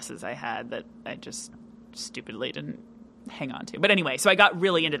some of the dresses I had that I just stupidly didn't hang on to. But anyway, so I got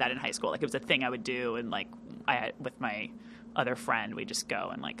really into that in high school. Like it was a thing I would do, and like with my other friend, we just go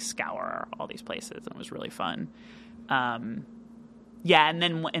and like scour all these places, and it was really fun. Yeah, and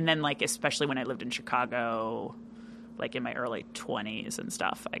then like especially when I lived in Chicago, like in my early 20s and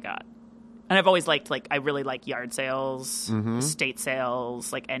stuff, and I've always liked like I really like yard sales, estate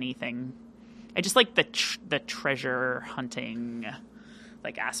sales, like anything. I just like the treasure hunting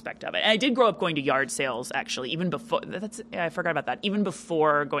like aspect of it. And I did grow up going to yard sales actually, even before I forgot about that. Even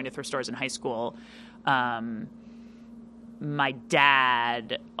before going to thrift stores in high school, my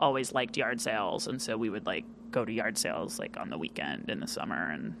dad always liked yard sales, and so we would like go to yard sales like on the weekend in the summer,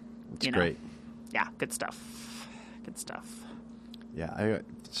 and it's great. Yeah, good stuff. Good stuff. Yeah,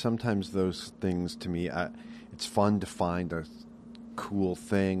 sometimes those things to me, it's fun to find a cool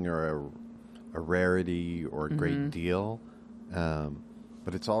thing or a rarity or a great deal.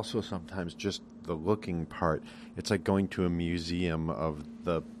 But it's also sometimes just the looking part. It's like going to a museum of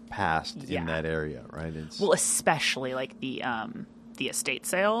the past in that area, right? Well, especially like the estate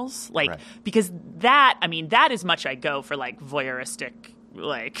sales, like because that as much I go for like voyeuristic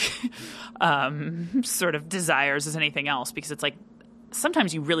like sort of desires as anything else, because it's like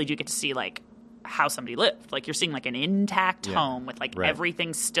sometimes you really do get to see like how somebody lived. Like you're seeing like an intact home with like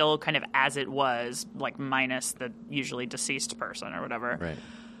everything still kind of as it was, like minus the usually deceased person or whatever. Right.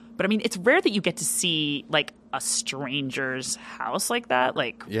 But I mean, it's rare that you get to see like a stranger's house like that,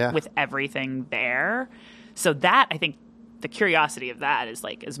 like with everything there. So that, I think the curiosity of that is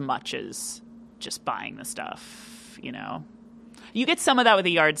like as much as just buying the stuff, you know. You get some of that with a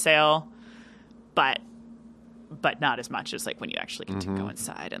yard sale, but but not as much as like when you actually get to go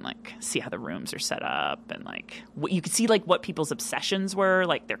inside and like see how the rooms are set up and like what you could see like what people's obsessions were,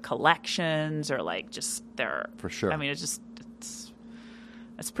 like their collections or like just their. For sure. I mean, it's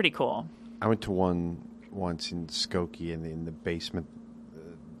pretty cool. I went to one once in Skokie, and in the basement,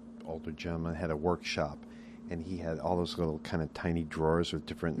 older gentleman had a workshop, and he had all those little kind of tiny drawers with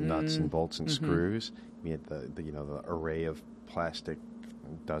different nuts and bolts and screws. He had the array of plastic,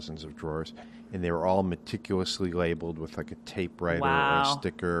 dozens of drawers, and they were all meticulously labeled with like a typewriter or a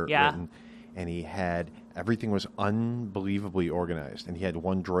sticker written. And he had everything was unbelievably organized. And he had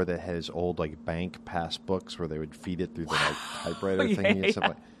one drawer that had his old like bank passbooks where they would feed it through the like typewriter thingy and stuff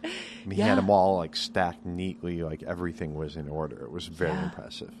like. I mean, he had them all like stacked neatly, like everything was in order. It was very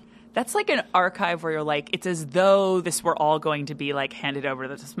impressive. That's like an archive where you're like, it's as though this were all going to be like handed over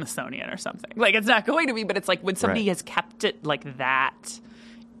to the Smithsonian or something. Like it's not going to be, but it's like when somebody has kept it like that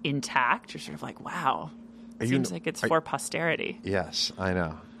intact, you're sort of like, wow, it seems like it's for posterity. Yes, I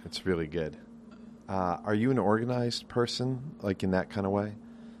know. It's really good. Are you an organized person, like in that kind of way?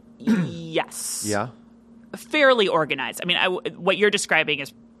 Yes. Yeah? Fairly organized. I mean, what you're describing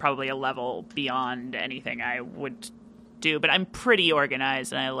is probably a level beyond anything I would do, but I'm pretty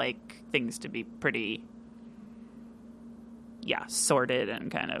organized, and I like things to be pretty, sorted and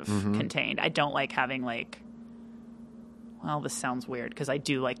kind of contained. I don't like having like, well, this sounds weird because I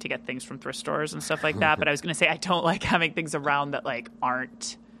do like to get things from thrift stores and stuff like that, but I was going to say I don't like having things around that like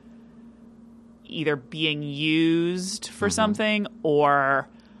aren't either being used for something or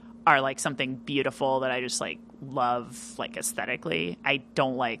are like something beautiful that I just like love like aesthetically. I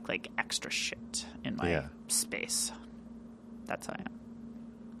don't like extra shit in my space. That's how I am.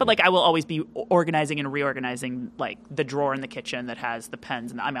 But like I will always be organizing and reorganizing like the drawer in the kitchen that has the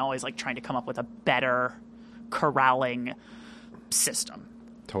pens, and I'm always like trying to come up with a better corralling system.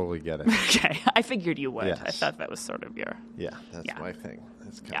 Totally get it. Okay. I figured you would. Yes. I thought that was sort of your... Yeah, that's my thing.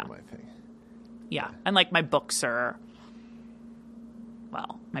 That's kind of my thing. Yeah. And like my books are...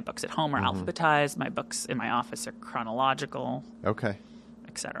 Well, my books at home are alphabetized. My books in my office are chronological. Okay.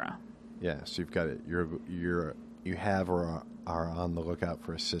 Etc. Yeah, so you've got it. You have or are on the lookout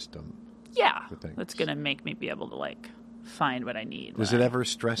for a system. Yeah. That's going to make me be able to like find what I need. Does it ever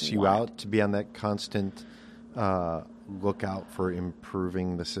stress you out to be on that constant lookout for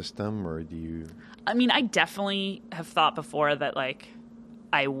improving the system, or do you... I mean, I definitely have thought before that like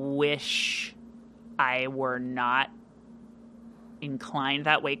I wish I were not inclined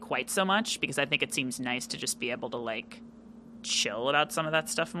that way quite so much, because I think it seems nice to just be able to like chill about some of that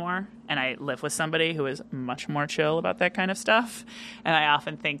stuff more. And I live with somebody who is much more chill about that kind of stuff. And I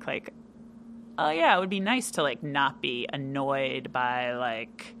often think like, oh yeah, it would be nice to like not be annoyed by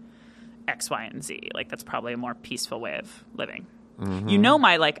like X, Y, and Z. Like that's probably a more peaceful way of living. You know,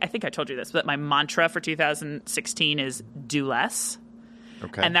 my like, I think I told you this, but my mantra for 2016 is do less.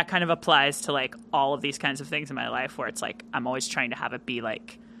 Okay. And that kind of applies to like all of these kinds of things in my life where it's like I'm always trying to have it be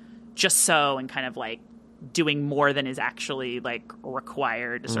like just so, and kind of like doing more than is actually like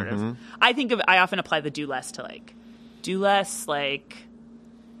required to sort of... I often apply the do less to like do less, like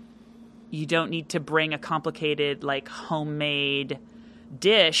you don't need to bring a complicated like homemade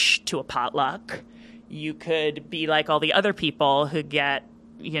dish to a potluck. You could be like all the other people who get,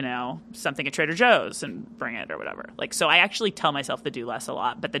 you know, something at Trader Joe's and bring it or whatever. Like, so I actually tell myself the do less a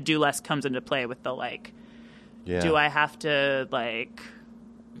lot, but the do less comes into play with the like, do I have to like,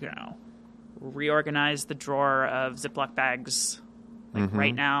 you know, reorganize the drawer of Ziploc bags like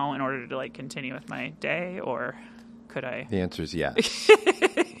right now in order to like continue with my day, or could I? The answer is yes.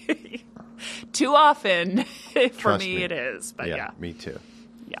 Too often for Trust me, it is, but yeah. Me too.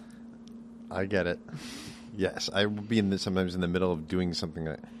 Yeah. I get it. Yes, I will be sometimes in the middle of doing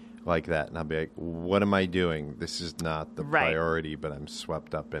something like that, and I'll be like, what am I doing? This is not the priority, but I'm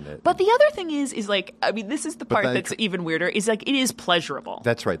swept up in it. But the other thing is like, I mean, this is the part that's even weirder, is like it is pleasurable.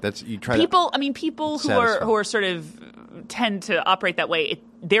 That's right. That's you try people, to... I mean, people who are sort of tend to operate that way,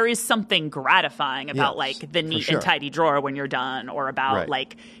 there is something gratifying about like the neat and tidy drawer when you're done, or about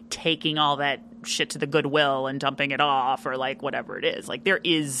like taking all that shit to the Goodwill and dumping it off, or like whatever it is. Like there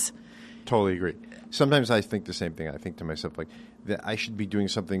is... Totally agree. Sometimes I think the same thing. I think to myself, like, that I should be doing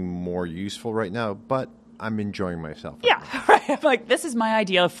something more useful right now, but I'm enjoying myself. Right. I'm like, this is my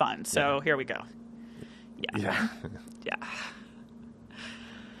idea of fun, so here we go. Yeah.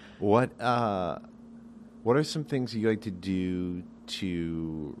 What are some things you like to do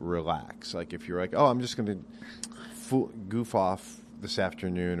to relax? Like, if you're like, oh, I'm just going to goof off this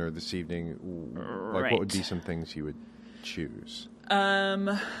afternoon or this evening, like, what would be some things you would choose?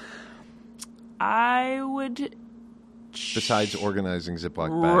 I would Besides organizing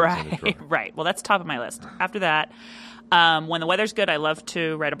Ziploc bags in a drawer. Right. Well, that's top of my list. After that, when the weather's good, I love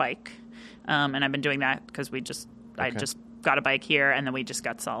to ride a bike. And I've been doing that because I just got a bike here, and then we just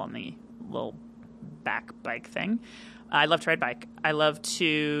got Saul on the little back bike thing. I love to ride bike. I love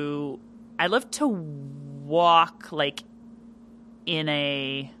to walk like in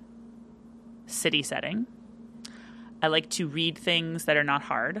a city setting. I like to read things that are not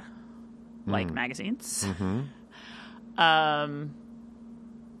hard, like magazines. Mm-hmm. I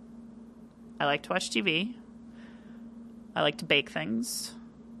like to watch TV. I like to bake things.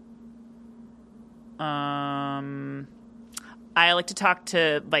 I like to talk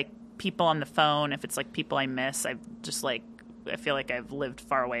to like people on the phone. If it's like people I miss, I feel like I've lived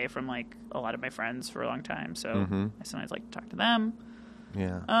far away from like a lot of my friends for a long time, so I sometimes like to talk to them.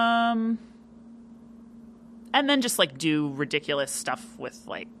 Yeah. And then just like do ridiculous stuff with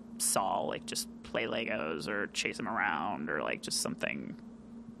like Saul, like just play Legos or chase him around or like just something,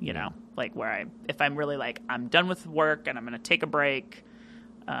 you know, like where if I'm really like I'm done with work and I'm going to take a break,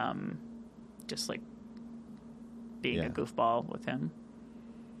 just like being a goofball with him.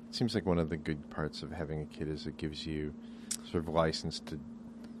 It seems like one of the good parts of having a kid is it gives you sort of license to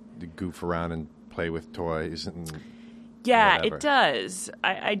goof around and play with toys and whatever. It does.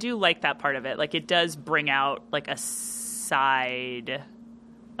 I do like that part of it. Like it does bring out like a side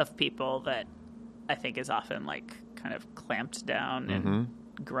of people that I think is often like kind of clamped down in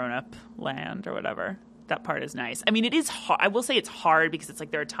grown-up land or whatever. That part is nice. I mean, it is hard. I will say it's hard because it's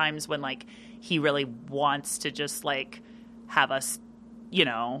like there are times when like he really wants to just like have us, you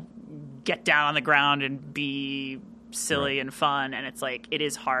know, get down on the ground and be silly and fun. And it's like, it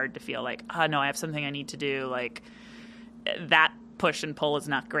is hard to feel like, oh no, I have something I need to do. Like that push and pull is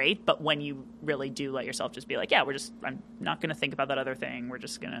not great. But when you really do let yourself just be like, yeah, I'm not going to think about that other thing. We're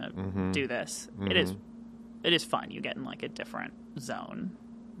just going to do this. It is fun. You get in like a different zone.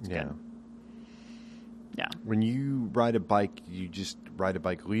 It's good. Yeah. When you ride a bike, you just ride a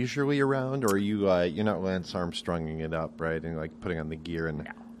bike leisurely around, or are you you're not Lance Armstronging it up, right? And like putting on the gear and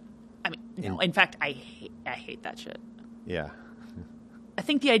no. I mean, no. In fact, I hate that shit. Yeah. I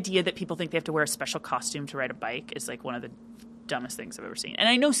think the idea that people think they have to wear a special costume to ride a bike is like one of the dumbest things I've ever seen. And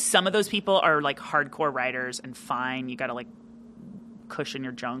I know some of those people are like hardcore riders and fine. You got to like cushion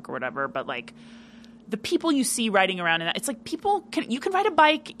your junk or whatever, but like the people you see riding around in that, it's like you can ride a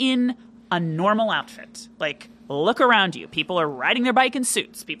bike in a normal outfit. Like, look around you. People are riding their bike in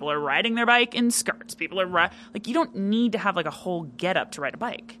suits. People are riding their bike in skirts. People are like, you don't need to have like a whole getup to ride a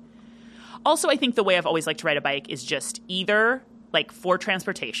bike. Also, I think the way I've always liked to ride a bike is just either like for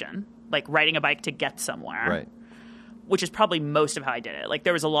transportation, like riding a bike to get somewhere, right? Which is probably most of how I did it. Like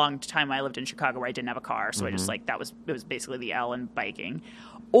there was a long time when I lived in Chicago where I didn't have a car, so I just like it was basically the L in biking.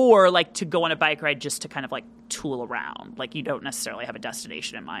 Or like to go on a bike ride just to kind of like tool around. Like you don't necessarily have a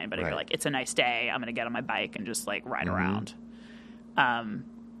destination in mind, but if you're like, it's a nice day, I'm going to get on my bike and just like ride around.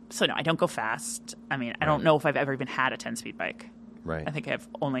 So no, I don't go fast. I mean, I don't know if I've ever even had a 10-speed bike. Right. I think I've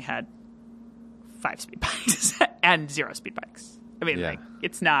only had 5-speed bikes and 0-speed bikes. I mean, like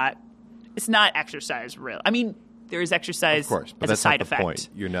it's not exercise real. I mean, there is exercise of course, but as that's a side not the effect. Point.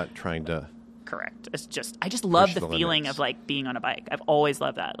 You're not trying to. Correct. It's just I just love the feeling of like being on a bike. I've always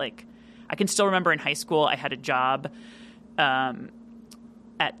loved that. Like I can still remember in high school I had a job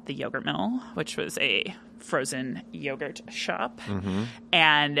at the Yogurt Mill, which was a frozen yogurt shop,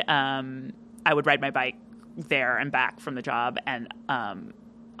 and I would ride my bike there and back from the job, and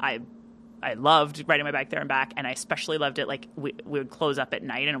I loved riding my bike there and back, and I especially loved it. Like we would close up at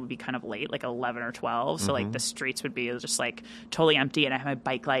night, and it would be kind of late, like 11 or 12. So like the streets would be just like totally empty, and I had my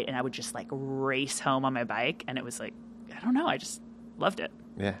bike light, and I would just like race home on my bike, and it was like I don't know, I just loved it.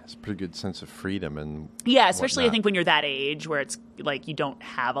 Yeah, it's a pretty good sense of freedom and especially whatnot. I think when you're that age where it's like you don't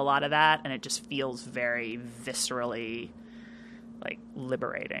have a lot of that, and it just feels very viscerally like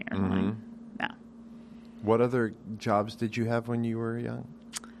liberating or something. Yeah. What other jobs did you have when you were young?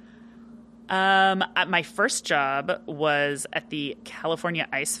 My first job was at the California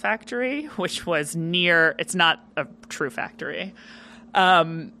Ice Factory, which was near, it's not a true factory.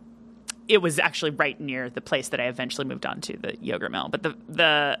 It was actually right near the place that I eventually moved on to, the Yogurt Mill. But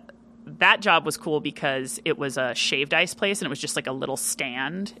that job was cool because it was a shaved ice place, and it was just like a little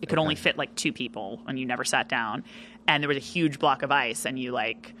stand. It could only fit like 2 people, and you never sat down. And there was a huge block of ice, and you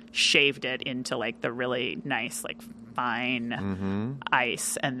like shaved it into like the really nice, like fine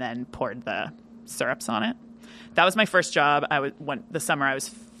ice, and then poured the syrups on it. That was my first job. The summer I was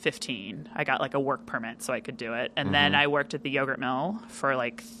 15. I got like a work permit so I could do it. And then I worked at the Yogurt Mill for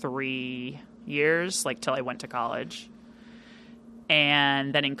like 3 years, like till I went to college.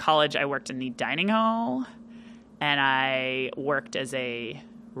 And then in college I worked in the dining hall. and I worked as a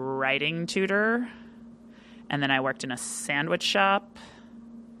writing tutor, and then I worked in a sandwich shop.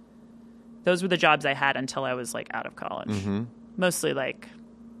 Those were the jobs I had until I was like out of college. Mm-hmm. Mostly like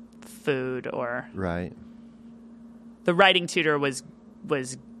food or Right. the writing tutor was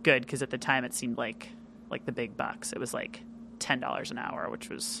good because at the time it seemed like the big bucks. It was like $10 an hour, which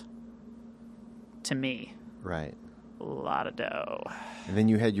was to me Right. a lot of dough. And then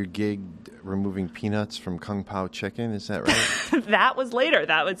you had your gig removing peanuts from Kung Pao chicken. Is that right? That was later.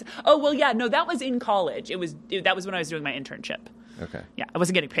 That was that was in college. That was when I was doing my internship. Okay. Yeah, I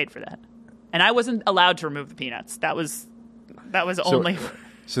wasn't getting paid for that, and I wasn't allowed to remove the peanuts. That was only.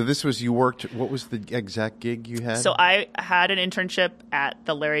 So this was, you worked, what was the exact gig you had? So I had an internship at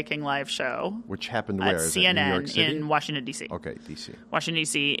the Larry King Live show. Which happened at where? Is it New York CNN City? in Washington, D.C. Okay, D.C. Washington,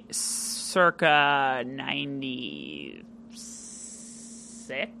 D.C., circa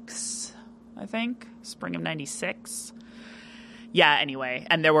 96, I think. Spring of 96. Yeah, anyway.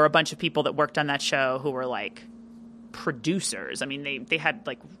 And there were a bunch of people that worked on that show who were like producers. I mean, they had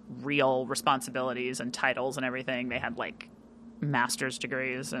like real responsibilities and titles and everything. They had like master's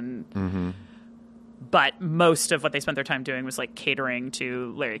degrees and but most of what they spent their time doing was like catering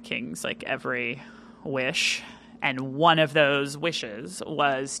to Larry King's like every wish, and one of those wishes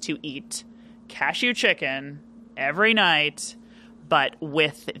was to eat cashew chicken every night, but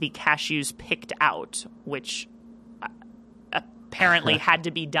with the cashews picked out, which apparently had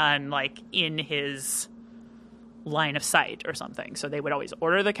to be done like in his line of sight or something. So they would always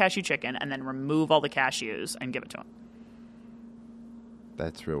order the cashew chicken and then remove all the cashews and give it to him.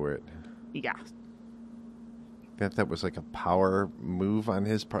 That's real weird. Yeah. That was like a power move on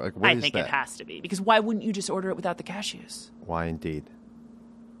his part. Like, what I is think that? it has to be. Because why wouldn't you just order it without the cashews? Why indeed?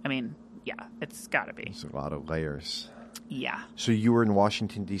 I mean, yeah, it's got to be. There's a lot of layers. Yeah. So you were in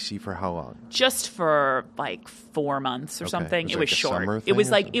Washington, D.C. for how long? Just for like 4 months or something. Was It it was like a short. summer It thing was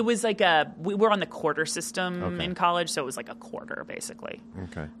or like something? we were on the quarter system Okay. in college, so it was like a quarter basically.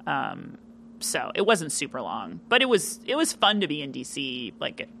 Okay. So it wasn't super long, but it was fun to be in DC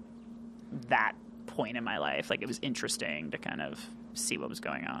like at that point in my life. Like it was interesting to kind of see what was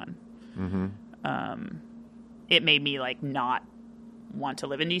going on. Mm-hmm. It made me like not want to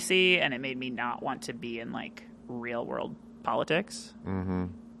live in DC, and it made me not want to be in like real world politics. Mm-hmm.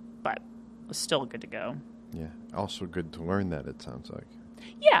 But it was still good to go. Yeah. Also good to learn that, it sounds like.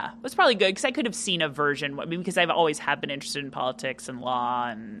 Yeah, it was probably good because I could have seen a version. I mean, because I've always have been interested in politics and law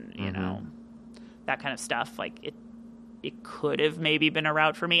and you know that kind of stuff. Like it could have maybe been a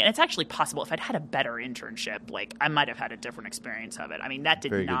route for me, and it's actually possible if I'd had a better internship, like I might have had a different experience of it. I mean, that did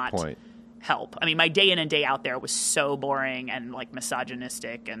Very not good point. help. I mean, my day in and day out there was so boring and like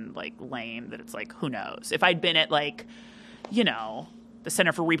misogynistic and like lame that it's like, who knows? If I'd been at like, you know, the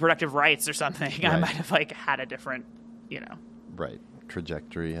Center for Reproductive Rights or something, I Right. might have like had a different, you know. Right.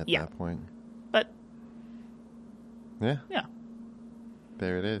 Trajectory at Yeah. that point. But Yeah. yeah.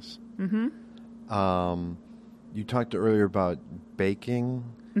 There it is. Mm-hmm. You talked earlier about baking.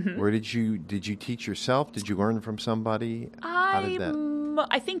 Mm-hmm. Where did you teach yourself? Did you learn from somebody? How did that?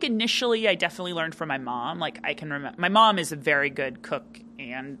 I think initially I definitely learned from my mom. Like I can remember, my mom is a very good cook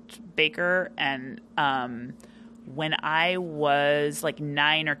and baker, and when I was like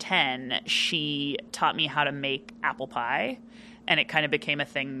 9 or 10, she taught me how to make apple pie, and it kind of became a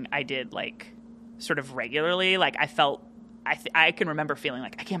thing I did like sort of regularly. Like I felt, I can remember feeling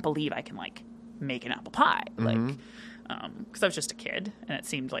like I can't believe I can like make an apple pie, like because I was just a kid, and it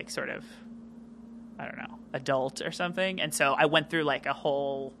seemed like sort of, I don't know, adult or something. And so I went through like a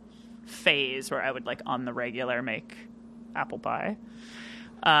whole phase where I would like on the regular make apple pie.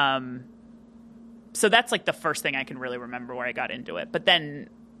 So that's like the first thing I can really remember where I got into it. But then,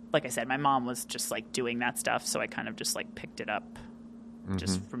 like I said, my mom was just like doing that stuff, so I kind of just like picked it up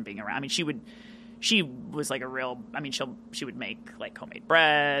just from being around. I mean, she was like a real, I mean, she would make like homemade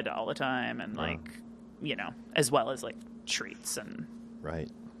bread all the time, and like, you know, as well as like treats and Right.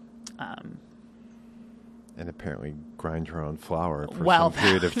 And apparently grind her own flour for well, some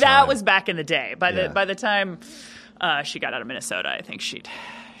period of time. that was back in the day. By Yeah. the time she got out of Minnesota, I think she'd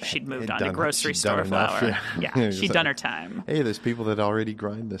moved on to done- grocery she'd done store enough, flour. yeah. Yeah, It's she'd like, done her time. Hey, there's people that already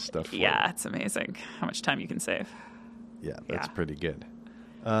grind this stuff for Yeah, you. it's amazing how much time you can save. Yeah, that's Yeah. pretty good.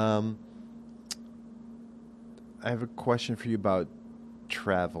 I have a question for you about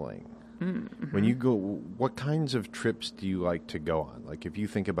traveling. Mm-hmm. When you go, what kinds of trips do you like to go on? Like if you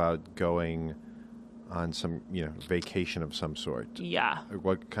think about going on some, vacation of some sort, Yeah.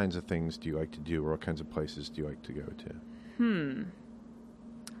 what kinds of things do you like to do, or what kinds of places do you like to go to?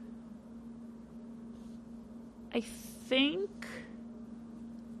 I think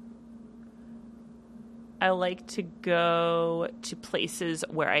I like to go to places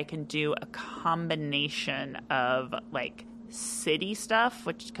where I can do a combination of like city stuff,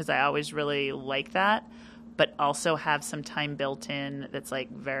 which because I always really like that, but also have some time built in that's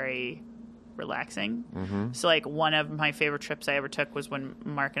like very relaxing. So like one of my favorite trips I ever took was when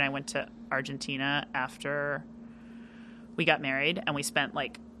Mark and I went to Argentina after we got married, and we spent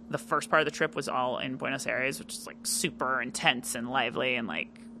like the first part of the trip was all in Buenos Aires, which is like super intense and lively, and like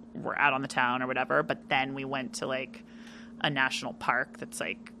we're out on the town or whatever. But then we went to like a national park that's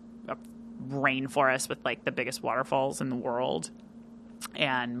like a rainforest with like the biggest waterfalls in the world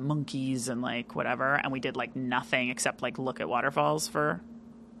and monkeys and like whatever. And we did like nothing except like look at waterfalls for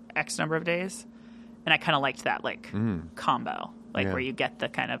X number of days. And I kind of liked that like combo, like where you get the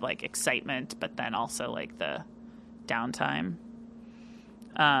kind of like excitement, but then also like the downtime.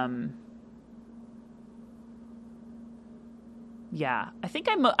 Yeah, I think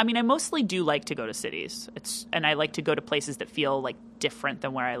I mostly do like to go to cities. And I like to go to places that feel like different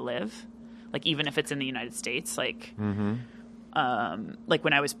than where I live. Like even if it's in the United States, like, like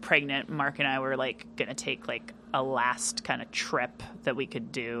when I was pregnant, Mark and I were like going to take like a last kind of trip that we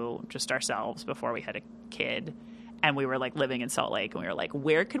could do just ourselves before we had a kid. And we were like living in Salt Lake, and we were like,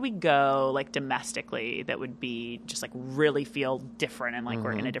 where could we go like domestically that would be just like really feel different and like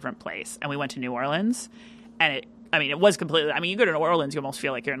we're in a different place? And we went to New Orleans, and it was completely, you go to New Orleans, you almost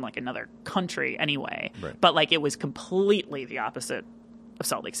feel like you're in like another country anyway. Right. But like it was completely the opposite of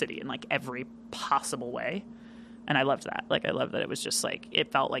Salt Lake City in like every possible way. And I loved that. Like I loved that it was just like,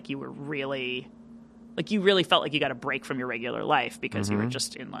 it felt like you were really, like you really felt like you got a break from your regular life because you were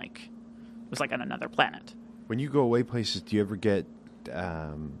just in like, it was like on another planet. When you go away places, do you ever get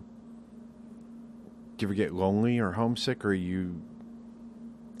lonely or homesick, or are you?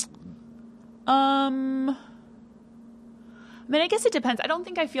 I guess it depends. I don't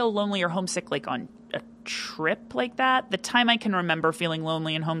think I feel lonely or homesick like on a trip like that. The time I can remember feeling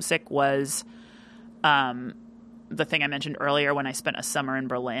lonely and homesick was the thing I mentioned earlier when I spent a summer in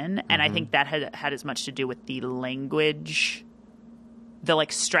Berlin, and I think that had as much to do with the language. The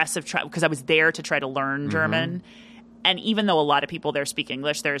like stress of because I was there to try to learn German, and even though a lot of people there speak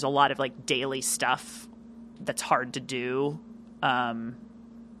English, there's a lot of like daily stuff that's hard to do,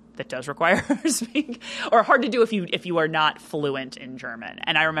 that does require speak, or hard to do if you are not fluent in German.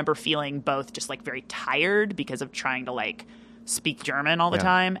 And I remember feeling both just like very tired because of trying to like speak German all the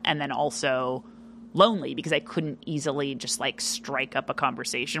time, and then also lonely because I couldn't easily just like strike up a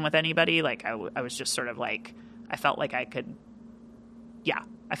conversation with anybody. Like I was just sort of like I felt like I could. Yeah,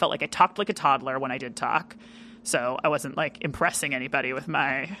 I felt like I talked like a toddler when I did talk. So I wasn't like impressing anybody with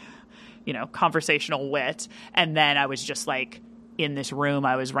my, conversational wit. And then I was just like in this room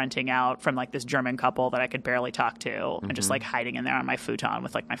I was renting out from like this German couple that I could barely talk to, and just like hiding in there on my futon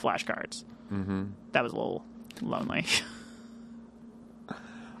with like my flashcards. That was a little lonely.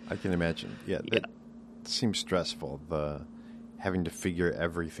 I can imagine. Yeah, that seems stressful, the having to figure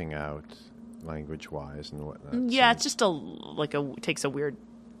everything out. Language-wise and whatnot. Yeah, it's just takes a weird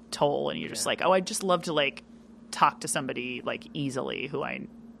toll, and you're just like, oh, I'd just love to like talk to somebody like easily who I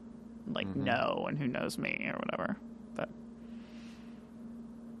like know and who knows me or whatever. But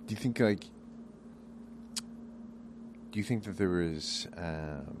do you think that there was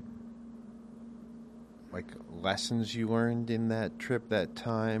like lessons you learned in that trip, that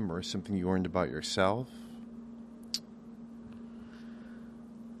time, or something you learned about yourself?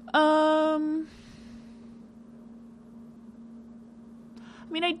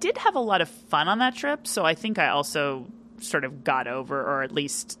 I did have a lot of fun on that trip, so I think I also sort of got over, or at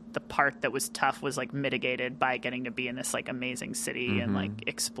least the part that was tough was like mitigated by getting to be in this like amazing city and like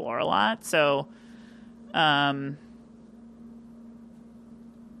explore a lot. So, yeah,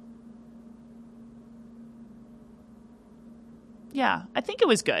 I think it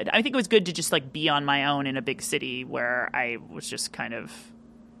was good. I think it was good to just like be on my own in a big city where I was just kind of,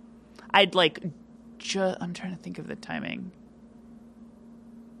 I'm trying to think of the timing.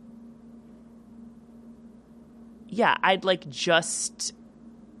 Yeah, I'd like just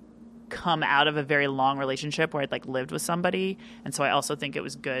come out of a very long relationship where I'd like lived with somebody. And so I also think it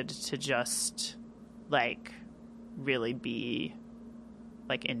was good to just like really be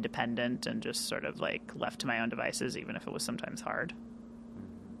like independent and just sort of like left to my own devices, even if it was sometimes hard.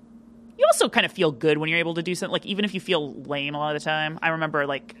 You also kind of feel good when you're able to do something, like even if you feel lame a lot of the time. I remember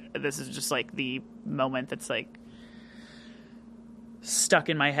like this is just like the moment that's like stuck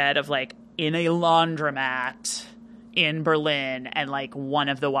in my head of like in a laundromat in Berlin, and like one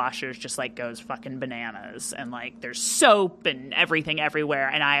of the washers just like goes fucking bananas, and like there's soap and everything everywhere,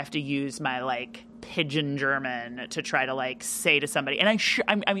 and I have to use my like pigeon German to try to like say to somebody. And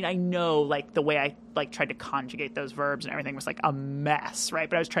I know like the way I like tried to conjugate those verbs and everything was like a mess, right?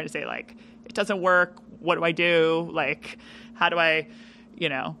 But I was trying to say like, it doesn't work. What do I do? Like, how do I, you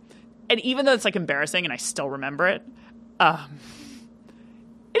know? And even though it's like embarrassing and I still remember it,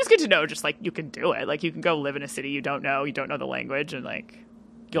 it is good to know just like you can do it. Like you can go live in a city you don't know the language, and like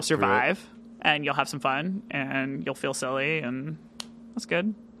you'll survive and you'll have some fun and you'll feel silly, and that's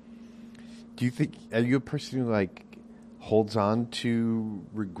good. Do you think, are you a person who like holds on to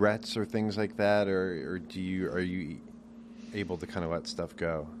regrets or things like that, or are you able to kind of let stuff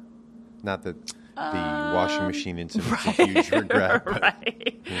go? Not that the washing machine incident's a huge regret.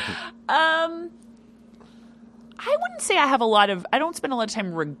 Right. I wouldn't say I don't spend a lot of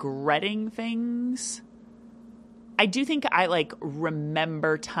time regretting things. I do think I like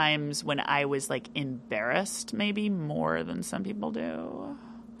remember times when I was like embarrassed maybe more than some people do.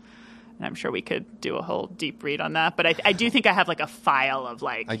 And I'm sure we could do a whole deep read on that. But I do think I have like a file of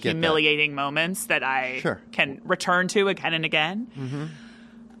like humiliating moments that I can return to again and again. Mm-hmm.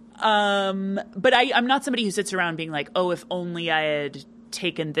 But I'm not somebody who sits around being like, oh, if only I had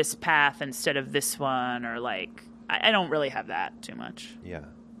taken this path instead of this one, or like, I don't really have that too much. Yeah.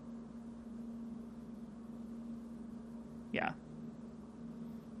 Yeah.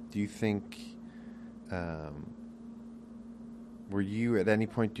 Do you think, were you at any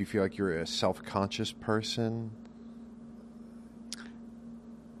point, do you feel like you're a self-conscious person?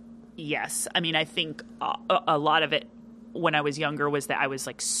 Yes. I mean, I think a lot of it when I was younger was that I was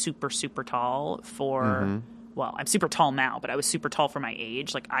like super, super tall for, well, I'm super tall now, but I was super tall for my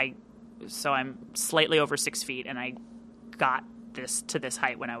age. Like so I'm slightly over 6 feet, and I got to this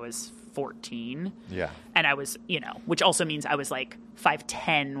height when I was 14. Yeah. And I was, which also means I was like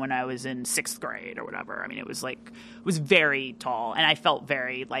 5'10" when I was in 6th grade or whatever. I mean, it was very tall, and I felt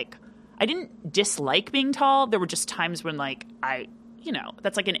very like, I didn't dislike being tall. There were just times when like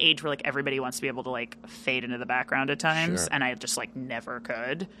that's like an age where like everybody wants to be able to like fade into the background at times. Sure. And I just like never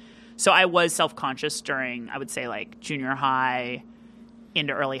could. So I was self-conscious during, I would say like junior high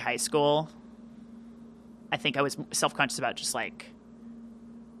into early high school. I think I was self-conscious about just like,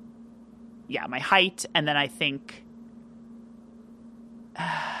 my height. And then I think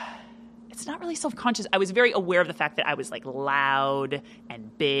it's not really self-conscious. I was very aware of the fact that I was like loud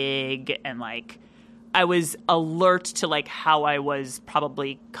and big, and like I was alert to like how I was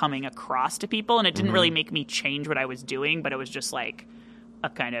probably coming across to people. And it didn't really make me change what I was doing, but it was just like a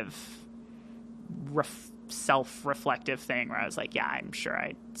kind of self-reflective thing where I was like, yeah, I'm sure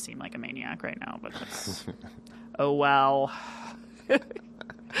I seem like a maniac right now, but that's oh well.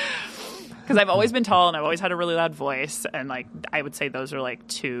 Because I've always been tall and I've always had a really loud voice, and like I would say those are like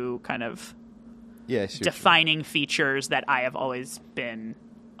two kind of defining features that I have always been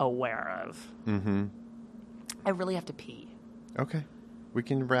aware of. Mm-hmm. I really have to pee. Okay, we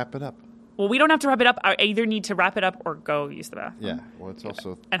can wrap it up. Well, we don't have to wrap it up. I either need to wrap it up or go use the bathroom. Yeah, well, it's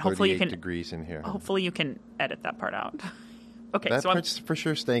also and 38 degrees in here. Hopefully you can edit that part out. Okay, that part's for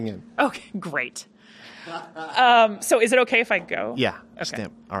sure staying in. Okay, great. So is it okay if I go? Yeah. Okay.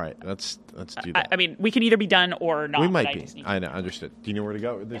 All right, let's do that. I mean, we can either be done or not. We might be. I know, understood. Do you know where to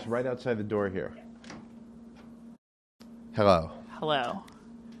go? There's right outside the door here. Hello.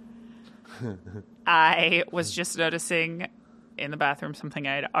 I was just noticing in the bathroom something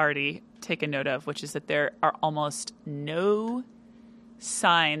I had already taken note of, which is that there are almost no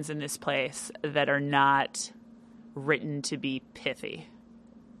signs in this place that are not written to be pithy.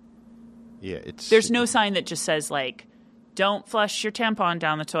 Yeah, there's no sign that just says like, don't flush your tampon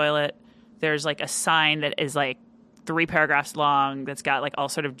down the toilet. There's like a sign that is like 3 paragraphs long that's got like all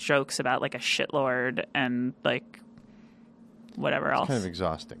sort of jokes about like a shitlord and like whatever else. It's kind of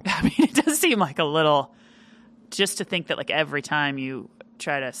exhausting. I mean, it does seem like a little, just to think that like every time you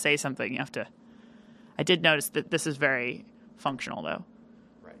try to say something, you have to. I did notice that this is very functional though.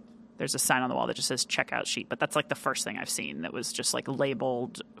 Right. There's a sign on the wall that just says checkout sheet, but that's like the first thing I've seen that was just like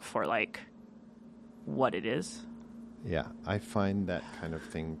labeled for like what it is. Yeah, I find that kind of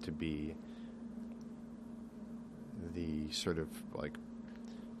thing to be the sort of like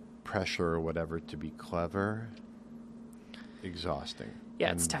pressure or whatever to be clever, exhausting.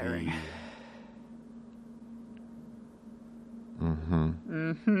 Yeah, it's tiring. All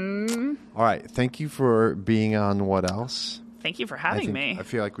right, thank you for being on What Else? Thank you for having me. I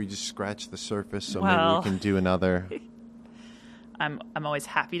feel like we just scratched the surface, so maybe we can do another. I'm always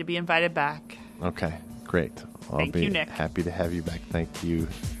happy to be invited back. Okay, great. Thank you, Nick. Happy to have you back. Thank you,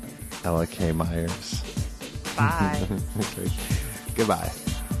 Ella K. Myers. Bye. Okay. Goodbye.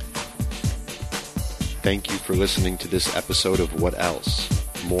 Thank you for listening to this episode of What Else?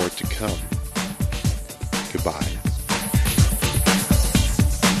 More to come. Goodbye.